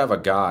 So you have a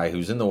guy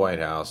who's in the White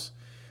House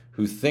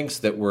who thinks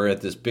that we're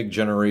at this big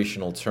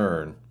generational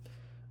turn,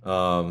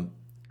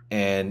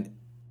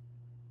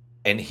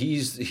 and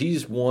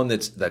he's one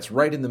that's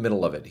right in the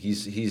middle of it.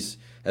 He's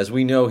as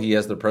we know, he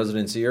has the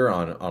president's ear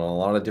on a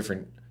lot of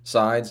different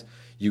sides.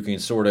 You can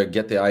sort of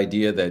get the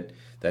idea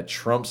that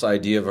Trump's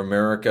idea of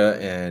America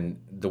and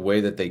the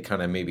way that they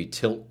kind of maybe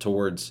tilt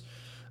towards,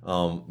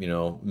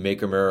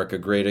 make America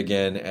great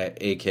again,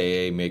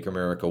 aka make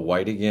America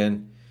white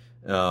again,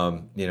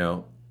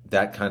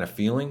 that kind of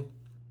feeling.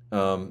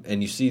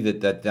 And you see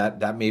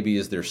that maybe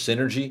is their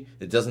synergy.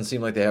 It doesn't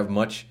seem like they have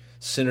much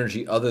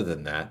synergy other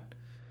than that.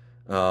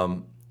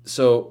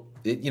 So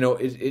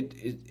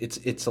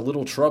it's a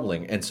little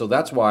troubling, and so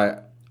that's why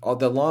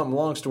the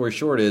long story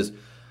short is,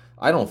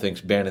 I don't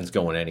think Bannon's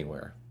going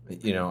anywhere.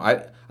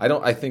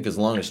 I think as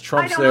long as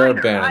Trump's there,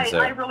 either. Bannon's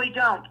there. I really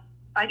don't.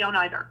 I don't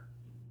either.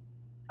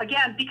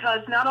 Again,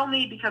 not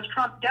only because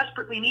Trump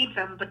desperately needs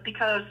him, but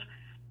because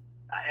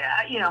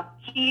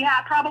he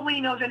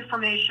probably knows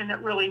information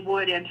that really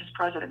would end his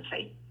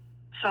presidency.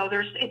 So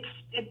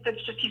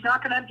it's just he's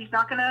not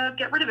gonna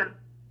get rid of him.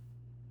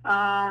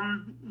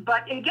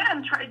 But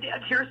again,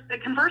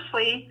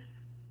 conversely,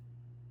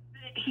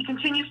 he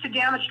continues to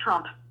damage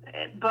Trump,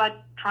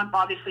 but Trump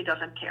obviously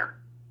doesn't care.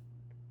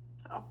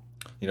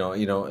 So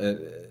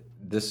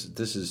this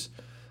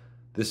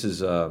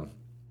is a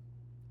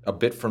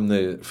bit from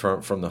the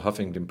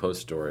Huffington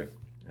Post story.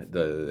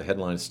 The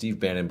headline: Steve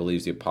Bannon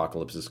believes the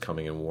apocalypse is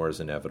coming and war is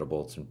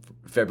inevitable. It's in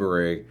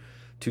February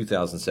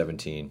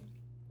 2017.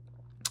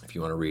 If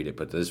you want to read it,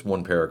 but there's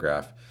one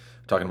paragraph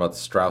talking about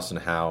Strauss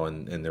and Howe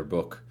in their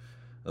book,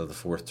 The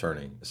Fourth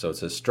Turning. So it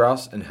says,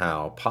 Strauss and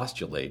Howe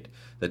postulate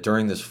that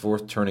during this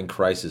fourth turning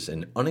crisis,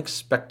 an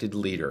unexpected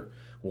leader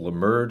will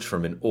emerge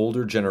from an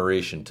older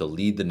generation to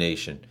lead the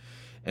nation,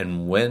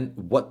 and when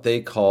what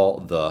they call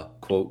the,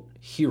 quote,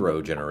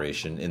 hero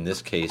generation, in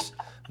this case,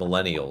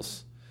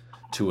 millennials,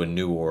 to a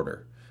new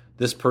order.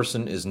 This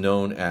person is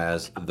known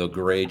as the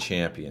Gray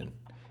Champion.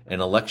 An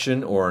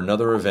election or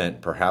another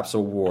event, perhaps a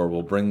war,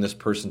 will bring this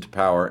person to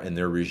power, and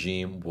their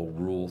regime will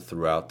rule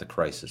throughout the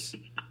crisis.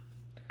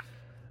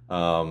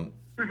 So,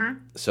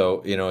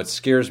 it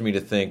scares me to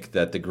think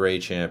that the Gray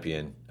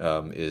Champion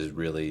is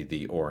really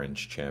the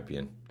Orange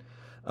Champion.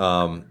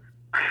 But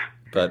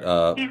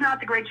he's not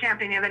the Great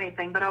Champion of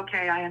anything, but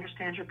okay, I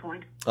understand your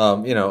point.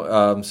 So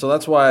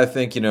that's why I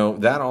think,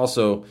 that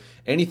also,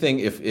 anything,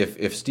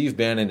 if Steve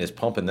Bannon is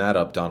pumping that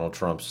up, Donald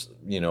Trump's,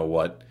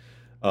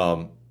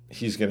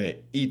 he's going to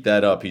eat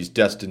that up. He's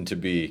destined to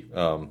be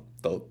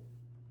the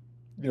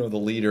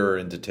leader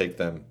and to take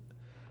them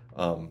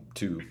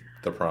to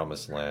the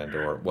promised land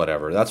or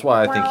whatever. That's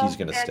why I think he's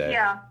going to stay.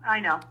 Yeah,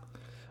 I know.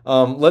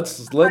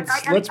 Let's move on.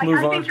 I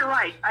think you're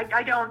right.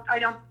 I don't.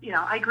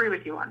 I agree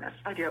with you on this.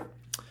 I do.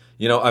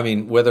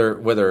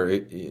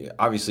 Whether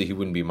obviously he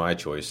wouldn't be my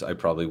choice. I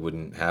probably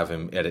wouldn't have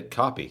him edit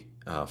copy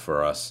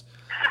for us.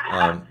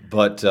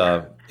 But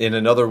in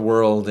another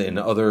world, in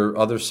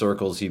other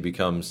circles, he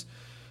becomes.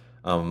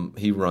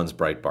 He runs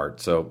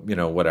Breitbart, so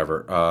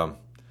whatever.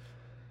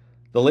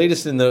 The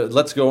latest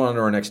let's go on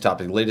to our next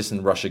topic. The latest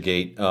in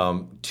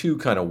Russiagate. Two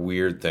kind of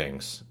weird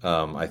things.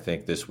 I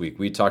think this week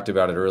we talked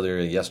about it earlier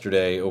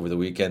yesterday over the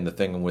weekend. The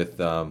thing with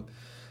the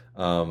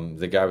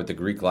guy with the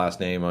Greek last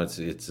name. It's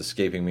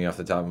escaping me off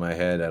the top of my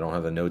head. I don't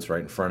have the notes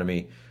right in front of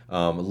me.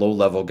 Low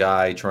level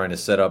guy trying to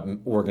set up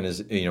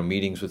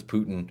meetings with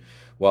Putin,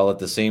 while at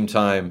the same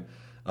time.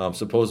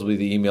 Supposedly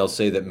the emails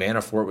say that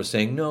Manafort was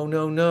saying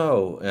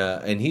no,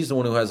 and he's the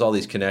one who has all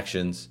these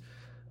connections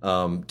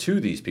to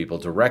these people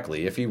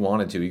directly. If he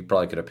wanted to, he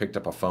probably could have picked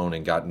up a phone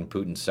and gotten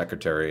Putin's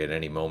secretary at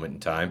any moment in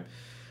time.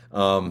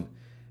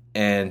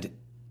 And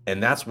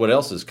that's what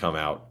else has come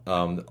out.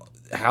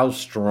 How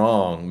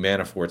strong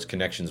Manafort's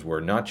connections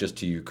were, not just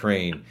to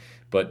Ukraine,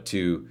 but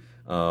to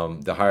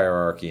the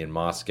hierarchy in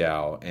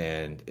Moscow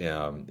and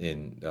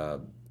in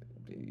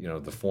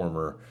the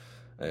former.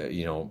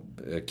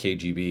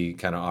 KGB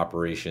kind of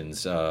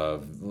operations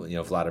of,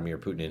 Vladimir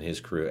Putin and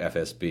his crew,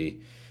 FSB.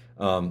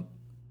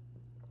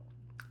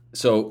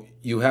 So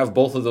you have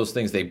both of those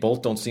things. They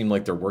both don't seem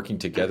like they're working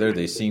together.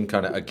 They seem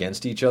kind of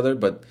against each other,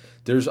 but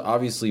there's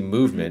obviously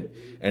movement,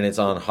 and it's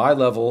on high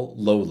level,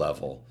 low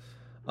level.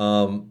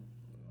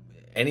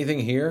 Anything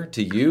here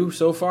to you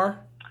so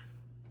far?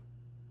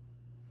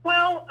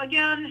 Well,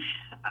 again,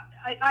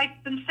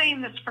 I've been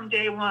saying this from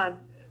day one.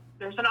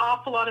 There's an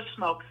awful lot of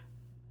smoke.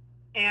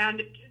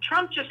 And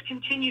Trump just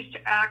continues to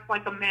act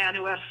like a man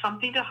who has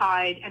something to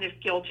hide and is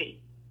guilty.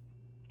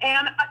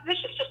 And this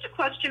is just a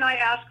question I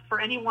ask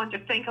for anyone to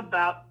think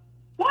about.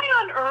 Why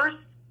on earth,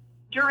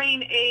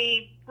 during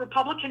a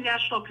Republican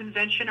National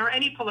Convention or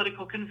any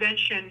political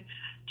convention,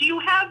 do you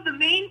have the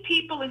main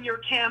people in your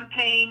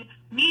campaign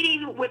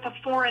meeting with a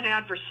foreign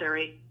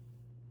adversary.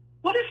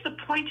 What is the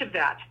point of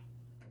that?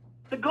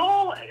 The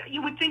goal,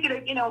 you would think,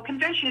 a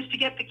convention is to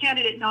get the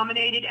candidate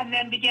nominated and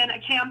then begin a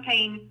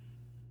campaign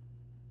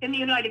in the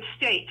United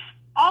States.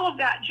 All of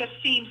that just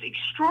seems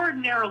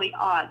extraordinarily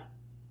odd.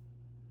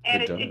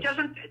 And it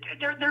doesn't,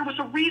 there was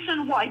a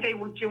reason why they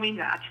were doing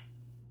that.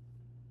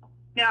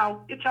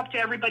 Now, it's up to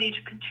everybody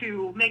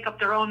to make up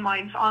their own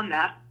minds on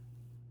that.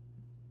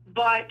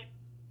 But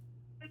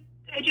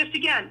just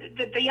again,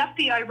 the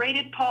FBI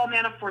raided Paul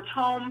Manafort's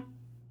home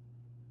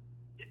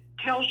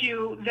tells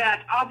you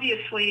that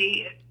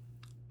obviously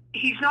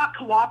he's not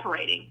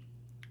cooperating,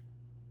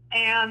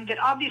 and that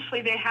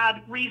obviously they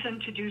had reason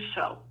to do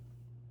so.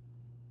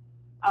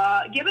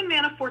 Given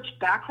Manafort's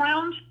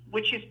background,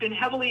 which has been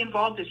heavily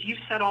involved, as you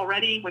said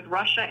already, with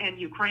Russia and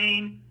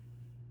Ukraine,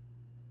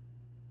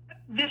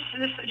 this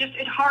just,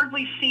 it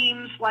hardly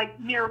seems like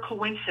mere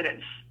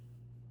coincidence.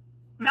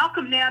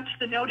 Malcolm Nance,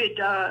 the noted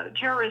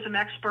terrorism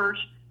expert,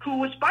 who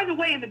was, by the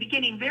way, in the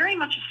beginning very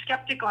much a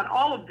skeptic on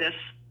all of this,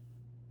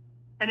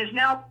 and is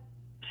now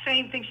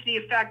saying things to the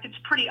effect it's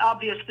pretty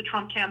obvious the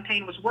Trump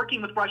campaign was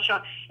working with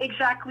Russia.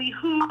 Exactly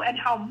who and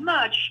how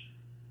much,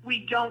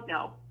 we don't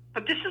know.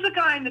 But this is a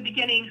guy in the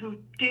beginning who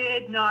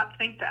did not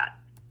think that.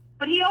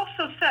 But he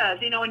also says,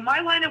 in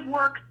my line of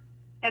work,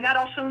 and that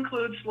also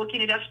includes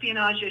looking at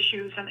espionage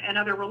issues and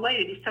other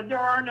related, he said there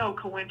are no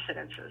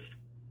coincidences.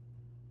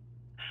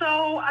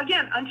 So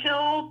again,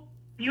 until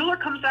Mueller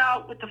comes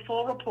out with the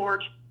full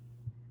report,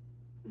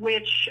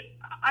 which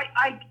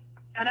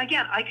and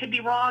again, I could be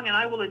wrong, and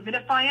I will admit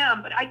if I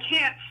am, but I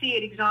can't see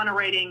it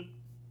exonerating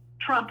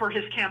Trump or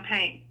his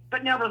campaign.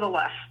 But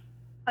nevertheless,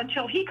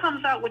 until he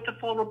comes out with the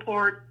full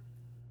report,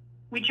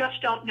 we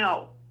just don't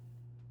know.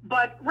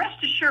 But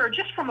rest assured,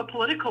 just from a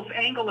political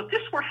angle, if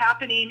this were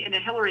happening in a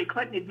Hillary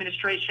Clinton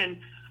administration,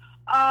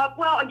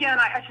 well, again,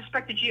 I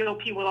suspect the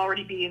GOP will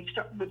already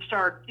would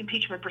start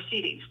impeachment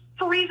proceedings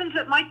for reasons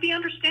that might be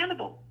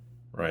understandable.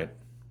 Right.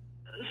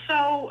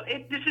 So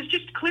this is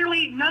just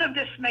clearly, none of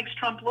this makes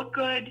Trump look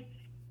good.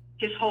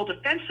 His whole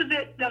defense of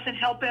it doesn't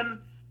help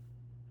him.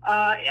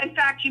 In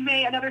fact,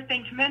 another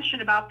thing to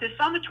mention about this,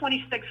 on the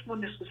 26th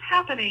when this was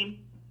happening,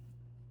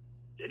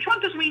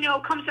 Trump, as we know,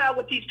 comes out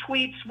with these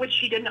tweets, which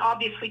he didn't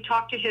obviously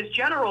talk to his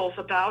generals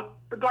about,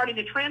 regarding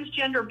the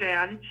transgender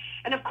ban,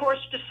 and of course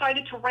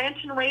decided to rant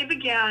and rave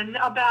again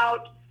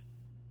about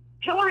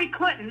Hillary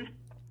Clinton.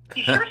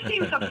 He sure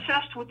seems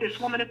obsessed with this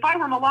woman. If I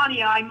were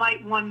Melania, I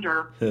might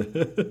wonder.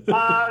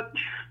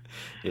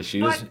 Yeah,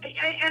 she was.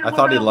 I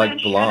thought he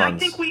liked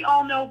blondes. I think we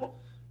all know.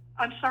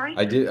 I'm sorry?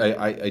 I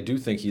do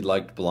think he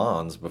liked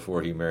blondes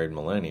before he married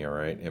Melania,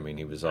 right? I mean,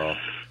 he was all...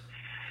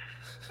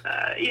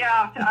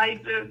 Yeah,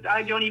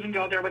 I don't even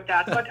go there with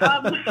that. But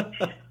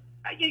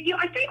I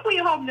think we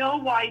all know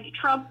why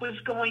Trump was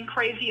going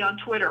crazy on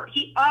Twitter.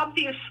 He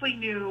obviously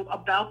knew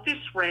about this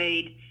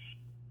raid.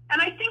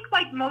 And I think,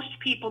 like most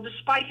people,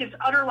 despite his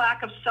utter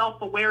lack of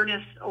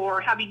self-awareness or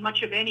having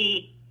much of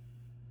any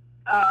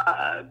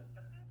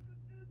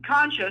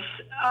conscience,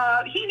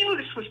 he knew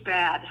this was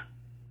bad.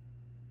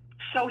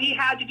 So he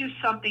had to do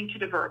something to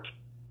divert.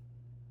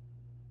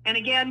 And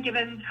again,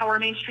 given how our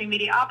mainstream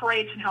media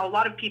operates and how a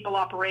lot of people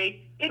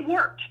operate, it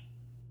worked.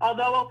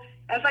 Although,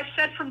 as I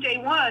said from day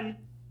one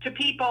to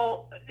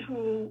people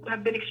who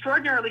have been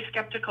extraordinarily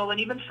skeptical,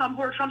 and even some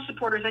who are Trump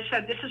supporters, I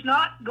said, this is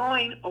not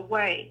going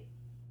away.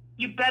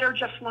 You better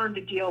just learn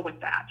to deal with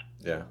that.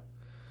 Yeah.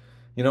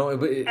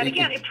 And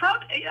again, if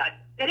Trump,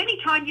 at any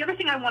time, the other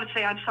thing I want to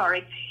say, I'm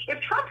sorry, if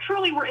Trump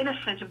truly were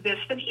innocent of this,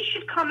 then he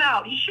should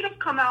have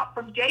come out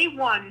from day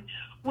one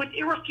with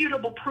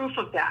irrefutable proof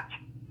of that.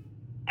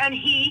 And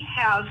he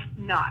has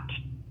not.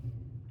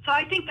 So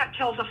I think that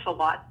tells us a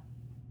lot.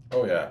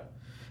 Oh, yeah.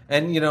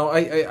 And,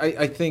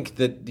 I think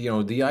that,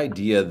 the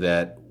idea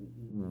that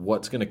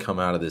what's going to come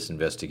out of this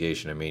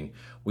investigation, I mean,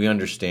 we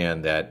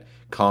understand that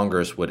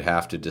Congress would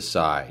have to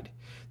decide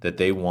that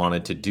they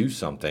wanted to do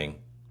something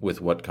with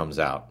what comes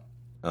out.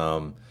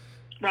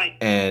 Right.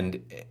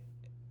 And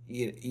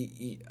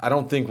I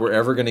don't think we're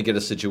ever going to get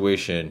a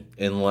situation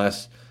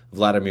unless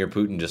Vladimir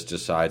Putin just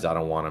decides, I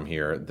don't want him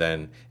here,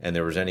 and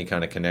there was any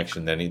kind of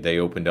connection, then they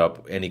opened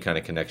up any kind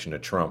of connection to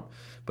Trump.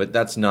 But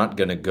that's not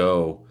going to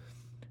go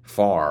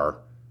far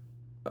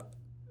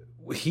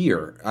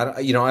here.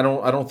 I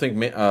don't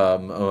think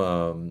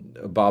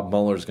Bob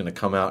Mueller is going to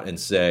come out and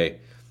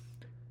say,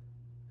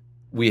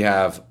 we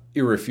have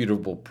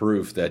irrefutable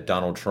proof that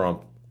Donald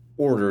Trump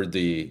ordered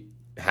the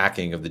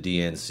hacking of the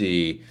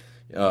DNC,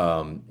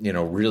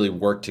 really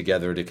worked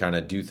together to kind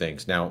of do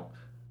things. Now,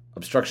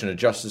 obstruction of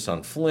justice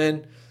on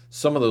Flynn,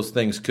 some of those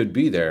things could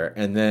be there.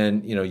 And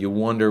then, you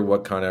wonder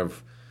what kind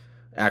of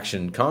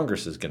action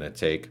Congress is going to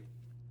take.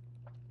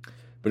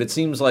 But it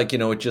seems like,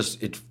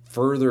 it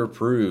further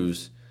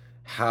proves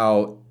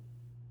how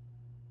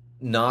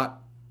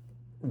not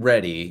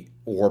ready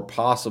or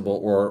possible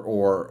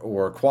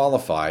or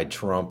qualified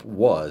Trump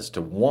was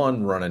to,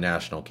 one, run a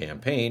national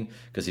campaign,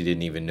 because he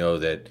didn't even know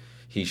that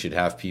he should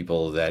have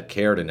people that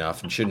cared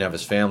enough and shouldn't have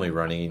his family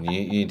running. And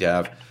you need to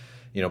have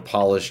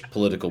polished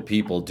political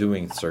people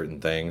doing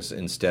certain things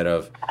instead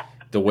of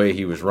the way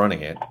he was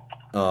running it,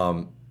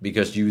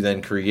 because you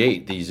then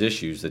create these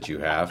issues that you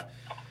have.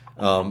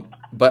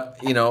 But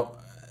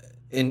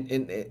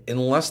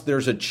unless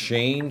there's a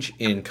change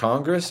in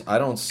Congress, I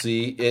don't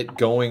see it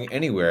going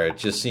anywhere. It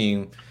just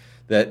seems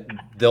that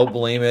they'll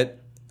blame it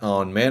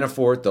on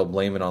Manafort, they'll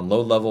blame it on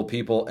low-level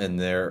people, and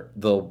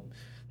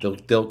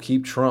they'll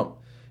keep Trump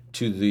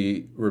to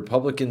the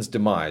Republicans'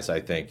 demise, I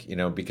think,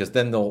 because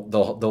then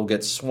they'll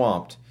get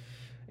swamped,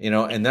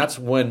 and that's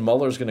when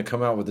Mueller's going to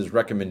come out with his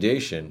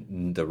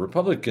recommendation. The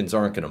Republicans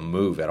aren't going to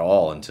move at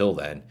all until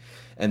then,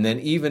 and then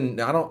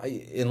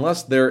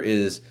unless there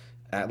is,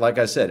 like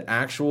I said,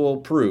 actual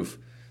proof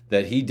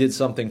that he did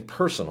something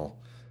personal,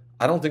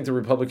 I don't think the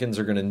Republicans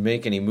are going to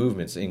make any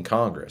movements in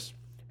Congress,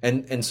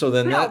 and so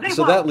then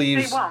that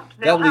leaves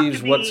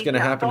what's going to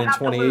happen in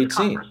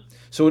 2018.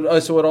 So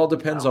it all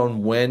depends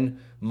on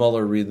when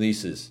Mueller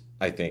releases,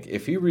 I think.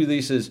 If he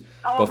releases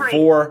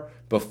before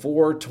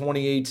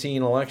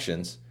 2018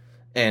 elections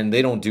and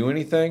they don't do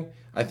anything,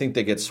 I think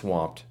they get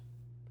swamped.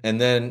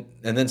 And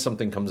then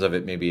something comes of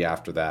it maybe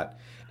after that.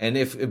 And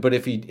if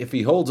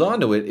he holds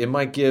on to it, it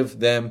might give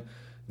them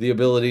the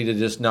ability to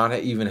just not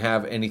even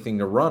have anything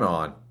to run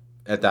on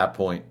at that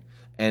point.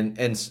 And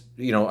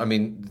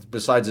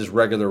besides his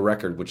regular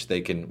record, which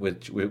they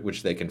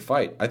can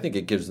fight, I think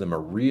it gives them a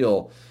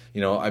real,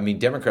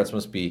 Democrats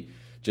must be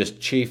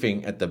just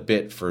chafing at the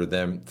bit for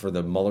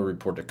the Mueller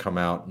report to come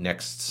out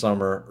next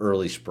summer,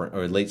 early spring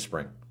or late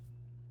spring.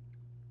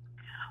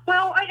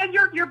 Well,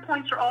 your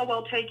points are all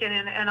well taken,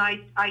 and I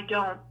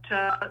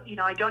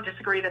don't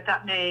disagree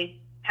that may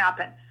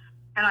happen.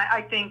 And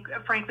I think,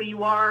 frankly,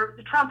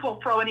 Trump will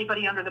throw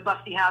anybody under the bus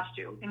he has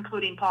to,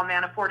 including Paul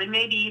Manafort, and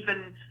maybe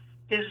even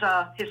his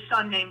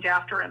son named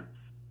after him.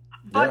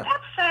 But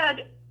That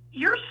said,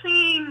 you're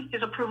seeing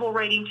his approval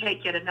rating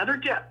take yet another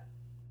dip.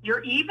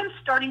 You're even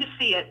starting to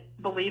see it,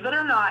 believe it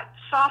or not,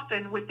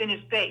 soften within his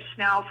base.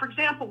 Now, for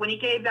example, when he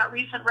gave that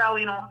recent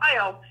rally in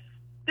Ohio,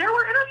 there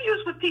were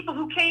interviews with people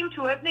who came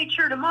to it and they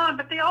cheered him on,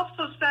 but they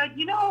also said,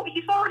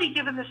 he's already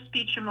given this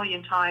speech a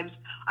million times.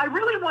 I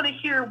really want to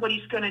hear what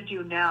he's going to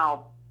do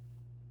now.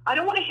 I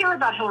don't want to hear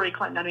about Hillary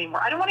Clinton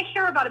anymore. I don't want to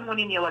hear about him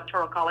winning the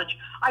Electoral College.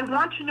 I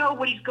want to know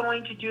what he's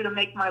going to do to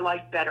make my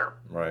life better.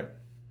 Right.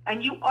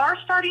 And you are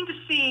starting to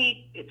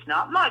see, it's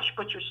not much,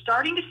 but you're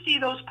starting to see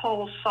those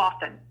polls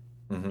soften.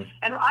 Mm-hmm.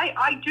 And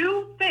I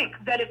do think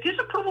that if his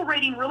approval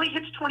rating really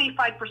hits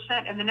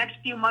 25% in the next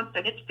few months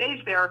and it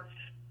stays there,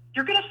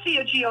 you're going to see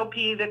a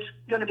GOP that's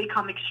going to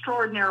become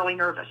extraordinarily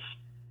nervous.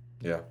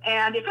 Yeah.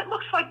 And if it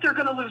looks like they're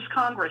going to lose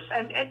Congress,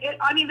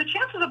 the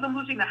chances of them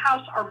losing the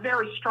House are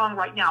very strong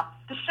right now.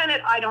 The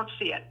Senate, I don't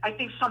see it. I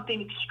think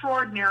something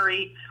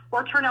extraordinary,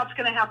 or turnout's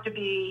going to have to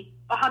be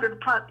 100+%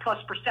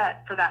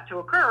 for that to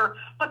occur.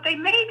 But they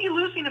may be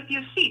losing a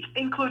few seats,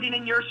 including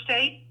in your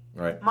state,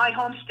 right, my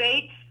home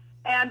state.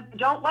 And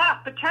don't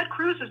laugh, but Ted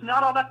Cruz is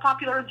not all that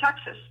popular in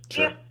Texas.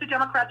 Sure. If the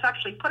Democrats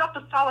actually put up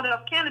a solid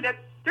enough candidate,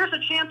 there's a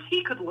chance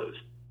he could lose.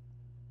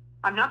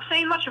 I'm not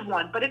saying much of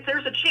one, but if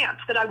there's a chance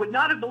that I would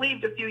not have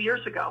believed a few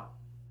years ago.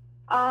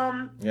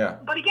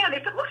 But again,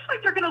 if it looks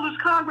like they're going to lose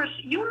Congress,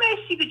 you may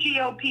see the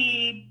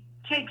GOP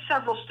take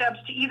several steps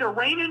to either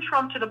rein in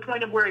Trump to the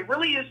point of where he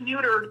really is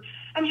neutered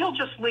and he'll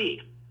just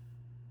leave.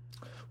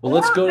 Well,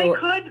 let's go. They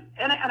could,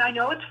 and I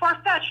know it's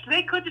far-fetched,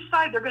 they could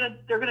decide they're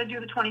going to do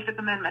the 25th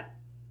Amendment.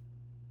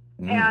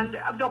 And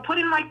they'll put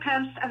in Mike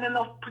Pence, and then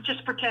they'll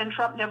just pretend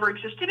Trump never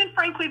existed. And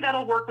frankly,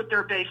 that'll work with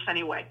their base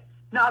anyway.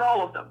 Not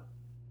all of them.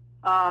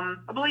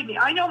 Believe me,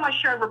 I know my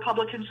share of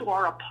Republicans who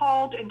are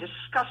appalled and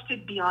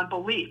disgusted beyond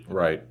belief.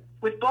 Right.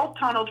 With both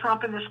Donald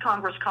Trump and this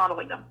Congress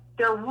coddling them.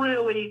 They're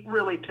really,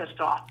 really pissed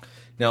off.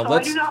 Now,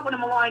 I do not want to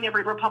malign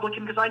every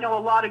Republican because I know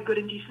a lot of good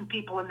and decent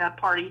people in that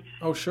party.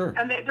 Oh, sure.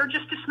 And they're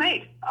just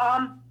dismayed.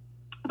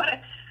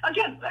 But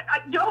again,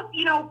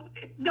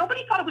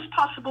 nobody thought it was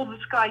possible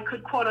this guy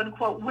could, quote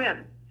unquote,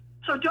 win.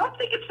 So don't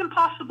think it's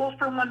impossible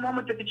for one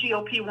moment that the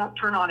GOP won't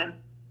turn on him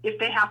if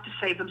they have to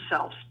save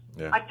themselves.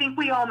 Yeah. I think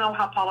we all know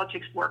how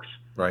politics works.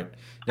 Right.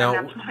 Now,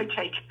 and that's my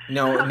take.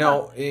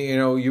 now,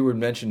 you would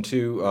mention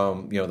too,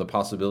 the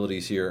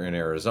possibilities here in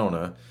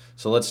Arizona.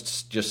 So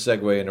let's just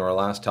segue into our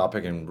last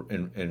topic,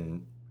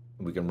 and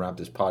we can wrap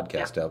this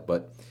podcast up.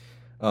 But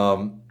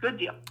good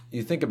deal.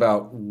 You think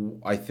about,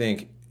 I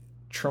think,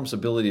 Trump's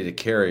ability to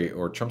carry,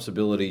 or Trump's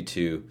ability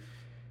to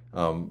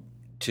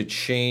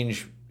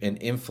change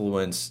and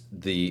influence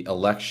the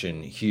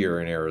election here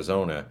in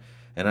Arizona.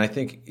 And I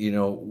think,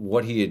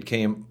 what he had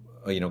come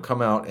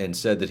out and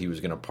said that he was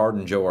going to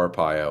pardon Joe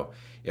Arpaio.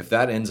 If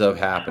that ends up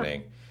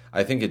happening,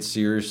 I think it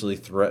seriously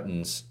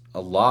threatens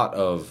a lot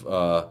of,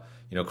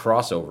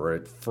 crossover.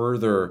 It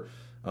further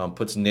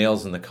puts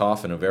nails in the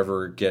coffin of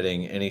ever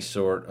getting any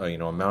sort,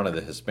 amount of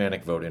the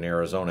Hispanic vote in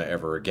Arizona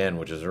ever again,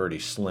 which is already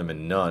slim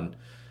and none.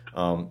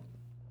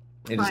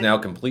 It has now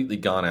completely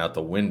gone out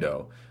the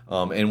window.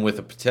 And with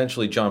a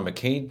potentially John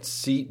McCain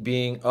seat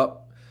being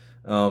up,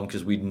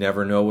 because we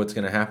never know what's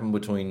going to happen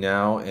between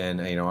now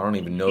and, I don't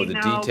even know the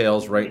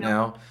details right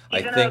now.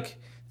 I think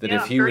that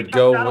Yeah, if he very would tough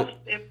go, battle,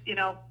 if, you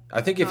know.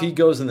 I think if he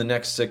goes in the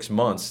next 6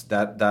 months,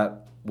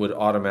 that would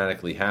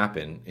automatically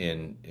happen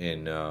in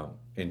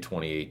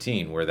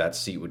 2018, where that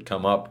seat would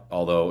come up,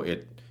 although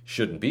it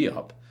shouldn't be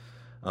up.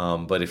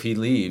 But if he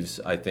leaves,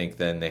 I think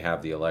then they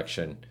have the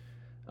election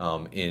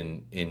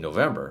in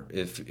November,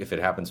 if it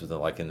happens within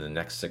in the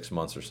next 6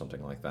 months or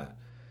something like that.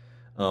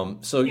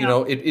 So you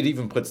know, it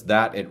even puts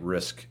that at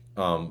risk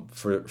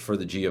for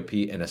the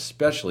GOP, and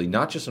especially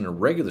not just in a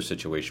regular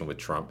situation with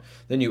Trump.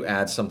 Then you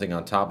add something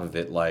on top of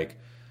it like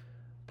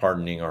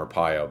pardoning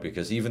Arpaio,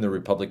 because even the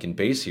Republican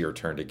base here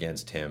turned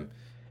against him,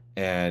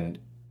 and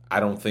I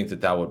don't think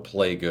that would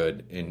play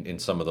good in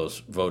some of those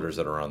voters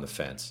that are on the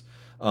fence.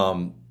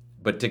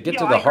 But to get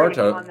to the heart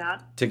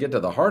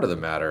of the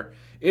matter,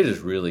 it has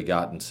really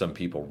gotten some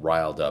people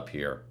riled up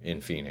here in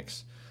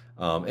Phoenix,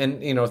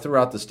 and you know,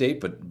 throughout the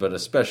state, but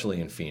especially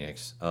in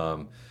Phoenix.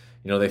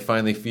 You know, they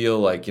finally feel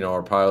like, you know,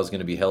 Arpaio is going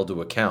to be held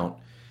to account,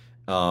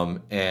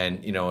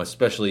 and you know,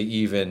 especially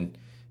even.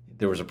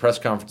 There was a press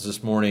conference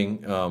this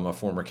morning, a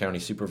former county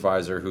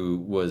supervisor who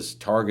was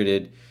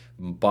targeted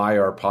by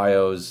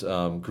Arpaio's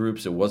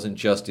groups. It wasn't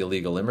just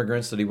illegal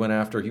immigrants that he went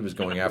after. He was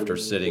going after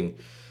sitting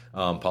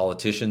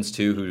politicians,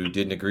 too, who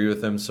didn't agree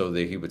with him, so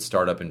that he would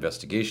start up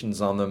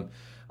investigations on them,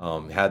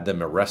 had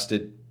them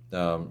arrested,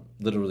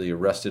 literally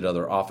arrested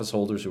other office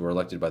holders who were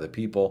elected by the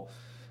people,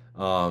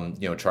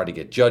 you know, tried to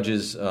get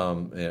judges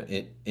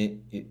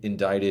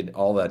indicted.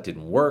 All that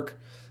didn't work.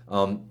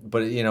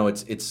 But you know,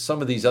 it's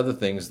some of these other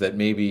things that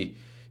maybe,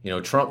 you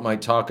know, Trump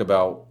might talk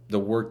about the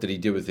work that he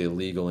did with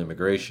illegal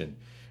immigration,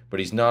 but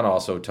he's not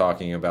also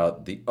talking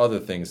about the other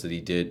things that he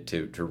did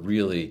to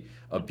really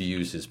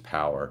abuse his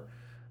power.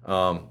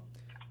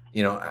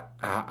 You know,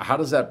 how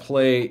does that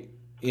play,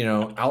 you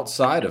know,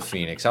 outside of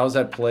Phoenix? How is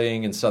that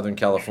playing in Southern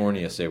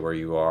California, say where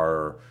you are,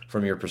 or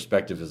from your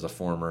perspective as a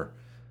former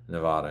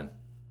Nevadan?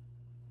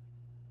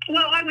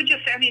 Well, I would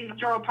just say, I mean,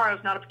 Joe Arpaio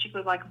is not a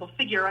particularly likable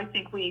figure. I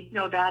think we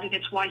know that, and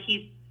it's why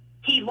he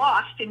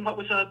lost in what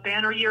was a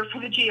banner year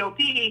for the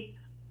GOP.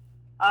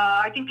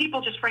 I think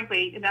people just,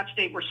 frankly, in that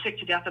state were sick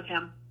to death of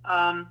him.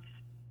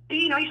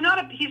 You know, he's not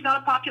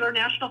a popular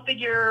national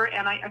figure,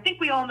 and I think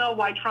we all know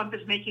why Trump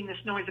is making this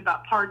noise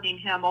about pardoning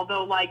him.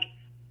 Although, like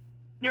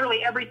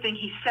nearly everything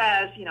he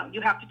says, you know,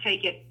 you have to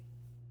take it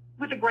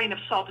with a grain of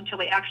salt until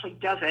he actually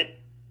does it.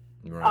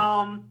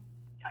 Right.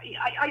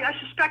 I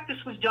suspect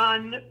this was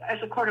done as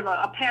a part of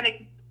a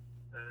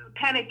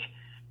panicked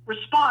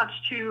response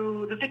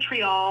to the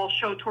vitriol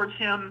shown towards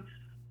him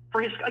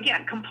for his,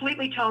 again,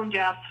 completely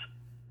tone-deaf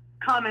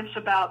comments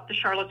about the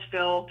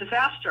Charlottesville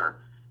disaster,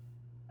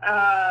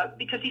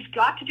 because he's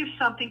got to do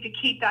something to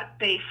keep that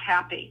base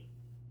happy.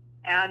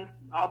 And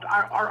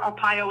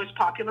Arpaio is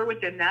popular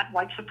within that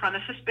white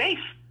supremacist base.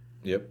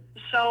 Yep.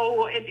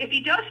 So if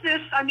he does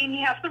this, I mean,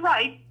 he has the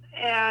right.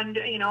 And,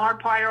 you know,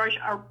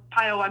 Arpaio,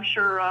 I'm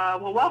sure,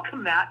 will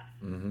welcome that.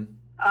 Mm-hmm.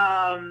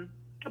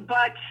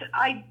 But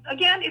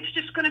it's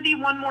just going to be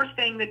one more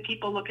thing that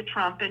people look at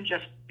Trump and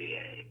just,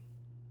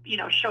 you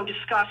know, show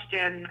disgust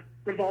and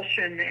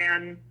revulsion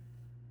and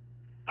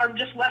are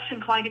just less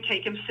inclined to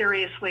take him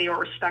seriously or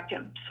respect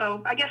him.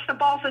 So I guess the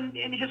ball's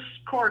in his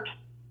court.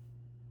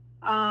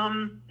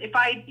 If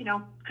I, you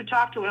know, could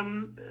talk to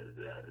him,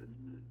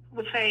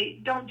 would say,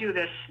 don't do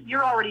this.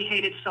 You're already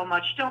hated so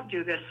much. Don't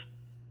do this.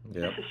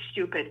 Yep. This is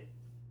stupid.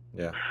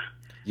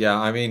 Yeah.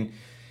 I mean,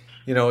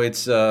 you know,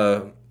 it's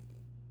a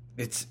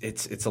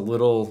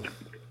little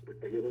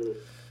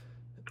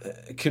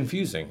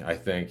confusing, I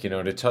think. You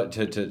know,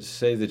 to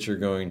say that you're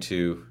going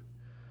to,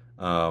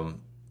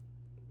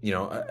 you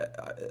know,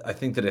 I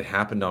think that it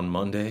happened on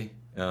Monday,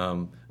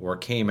 or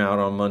came out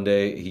on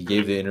Monday. He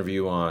gave the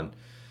interview on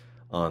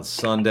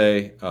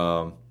Sunday.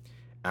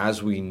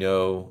 As we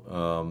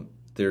know,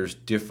 there's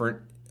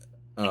different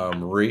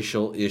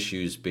racial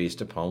issues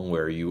based upon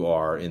where you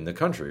are in the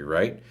country,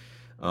 right?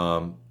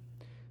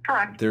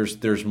 Correct.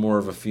 There's more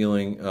of a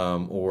feeling,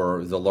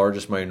 or the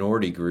largest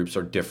minority groups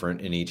are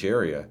different in each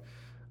area.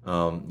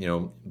 You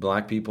know,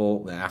 black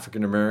people,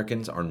 African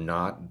Americans are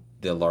not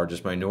the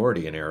largest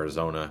minority in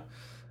Arizona.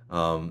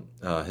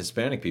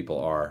 Hispanic people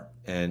are,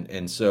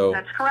 and so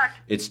that's correct.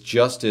 It's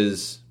just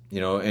as,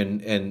 you know,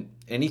 and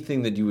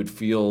anything that you would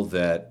feel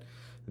that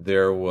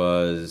there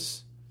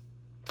was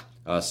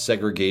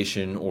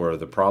segregation or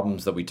the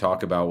problems that we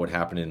talk about what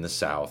happened in the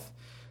South,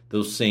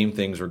 those same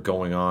things were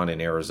going on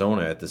in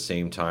Arizona at the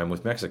same time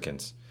with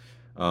Mexicans.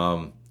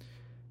 You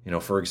know,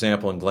 for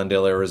example, in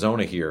Glendale,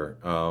 Arizona here,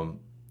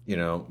 you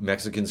know,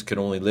 Mexicans could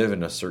only live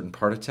in a certain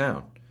part of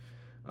town.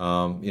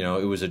 You know,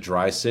 it was a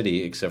dry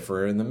city except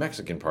for in the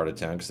Mexican part of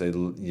town, because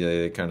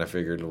they kind of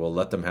figured, well,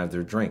 let them have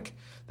their drink.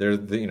 They're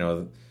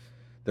going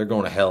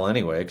to hell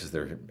anyway because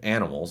they're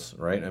animals,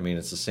 right? I mean,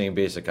 it's the same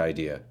basic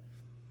idea.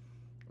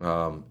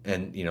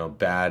 And, you know,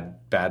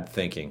 bad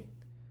thinking,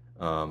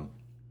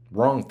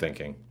 wrong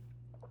thinking.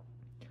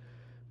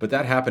 But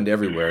that happened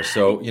everywhere.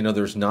 So, you know,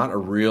 there's not a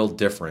real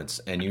difference.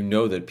 And you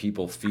know that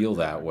people feel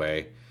that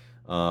way.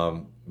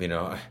 You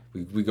know,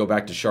 we go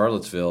back to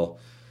Charlottesville.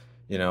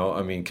 You know,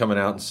 I mean, coming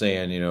out and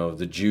saying, you know,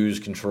 the Jews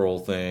control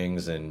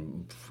things,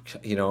 and,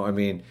 you know, I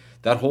mean,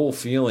 that whole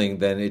feeling,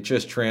 then it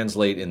just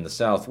translate in the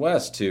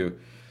Southwest to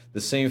the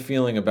same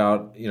feeling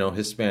about, you know,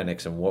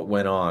 Hispanics and what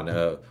went on.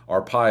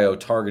 Arpaio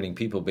targeting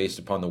people based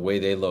upon the way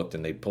they looked,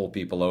 and they pull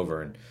people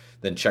over and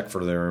then check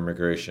for their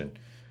immigration.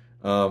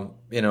 You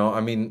know,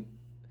 I mean,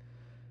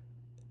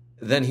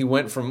 then he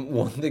went from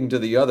one thing to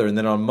the other, and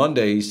then on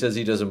Monday he says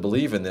he doesn't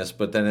believe in this,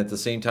 but then at the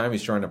same time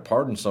he's trying to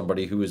pardon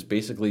somebody who is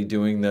basically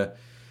doing the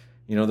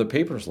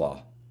papers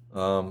law.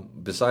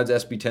 Besides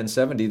SB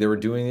 1070, they were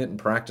doing it in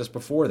practice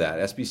before that.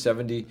 SB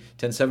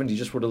 1070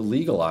 just would have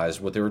legalized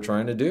what they were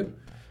trying to do.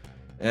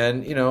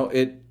 And, you know,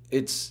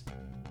 it's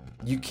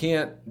you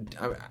can't,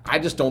 I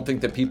just don't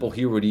think that people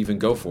here would even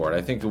go for it.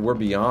 I think that we're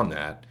beyond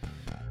that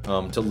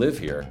to live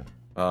here.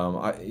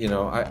 I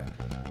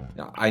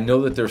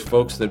know that there's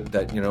folks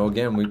that, you know,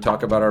 again, we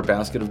talk about our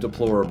basket of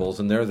deplorables,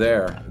 and they're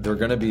there. They're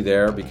going to be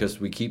there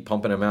because we keep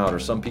pumping them out, or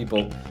some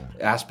people,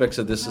 aspects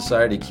of this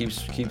society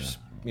keeps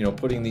you know,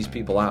 putting these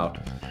people out.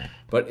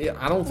 But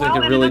I don't think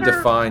it really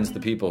defines the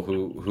people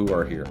who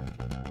are here.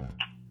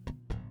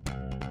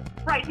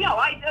 Right. No,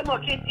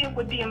 look, it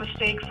would be a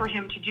mistake for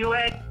him to do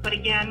it. But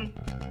again,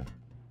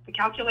 the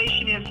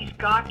calculation is he's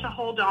got to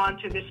hold on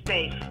to this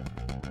base.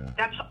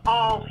 That's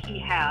all he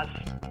has.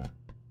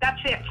 That's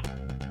it.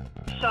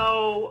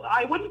 So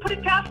I wouldn't put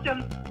it past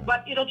him,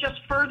 but it'll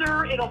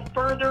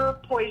further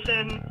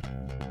poison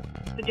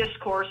the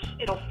discourse.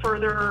 It'll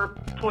further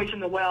poison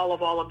the well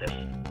of all of this.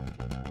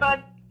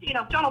 But, you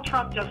know, Donald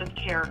Trump doesn't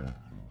care.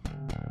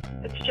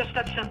 It's just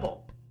that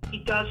simple. He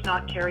does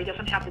not care. He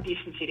doesn't have the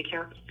decency to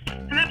care.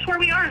 And that's where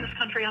we are in this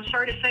country, I'm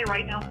sorry to say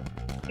right now.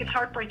 It's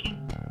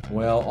heartbreaking.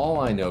 Well, all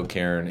I know,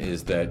 Karen,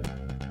 is that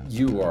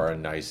you are a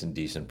nice and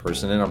decent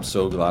person, and I'm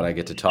so glad I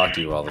get to talk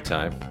to you all the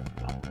time.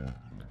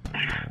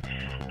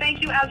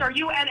 Thank you, as are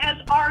you, and as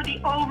are the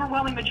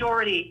overwhelming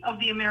majority of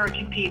the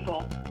American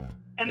people.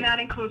 And that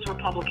includes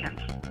Republicans.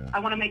 I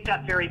want to make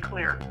that very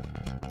clear.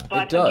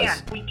 But again,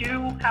 we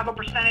do have a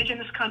percentage in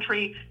this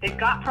country. They've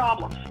got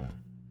problems.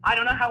 I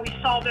don't know how we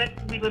solve it.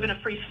 We live in a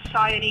free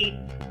society.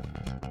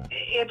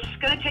 It's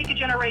going to take a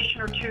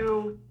generation or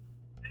two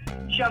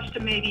just to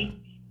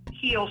maybe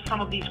heal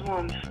some of these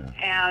wounds.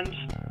 And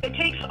it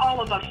takes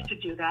all of us to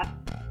do that,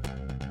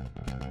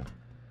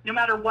 no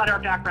matter what our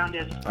background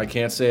is. I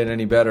can't say it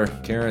any better.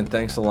 Karen,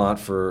 thanks a lot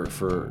for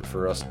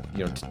us,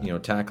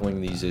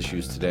 tackling these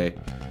issues today.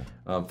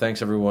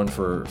 Thanks everyone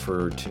for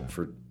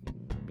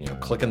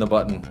clicking the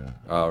button,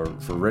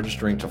 for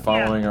registering to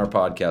following our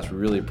podcast. We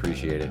really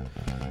appreciate it.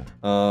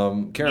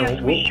 Karen, yes,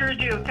 we sure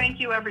do. Thank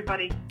you,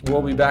 everybody.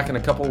 We'll be back in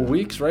a couple of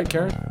weeks, right,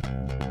 Karen?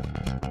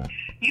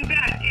 You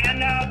bet.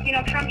 And,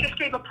 Trump just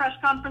gave a press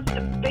conference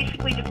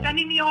basically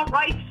defending the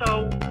alt-right,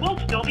 so we'll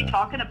still be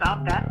talking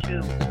about that,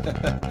 too.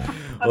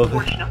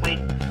 Unfortunately.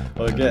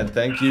 Well, again,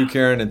 thank you,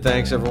 Karen, and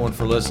thanks, everyone,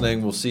 for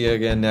listening. We'll see you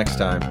again next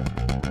time.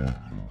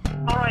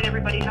 All right,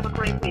 everybody. Have a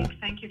great week.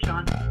 Thank you,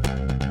 John.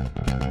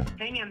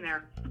 Hang in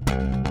there.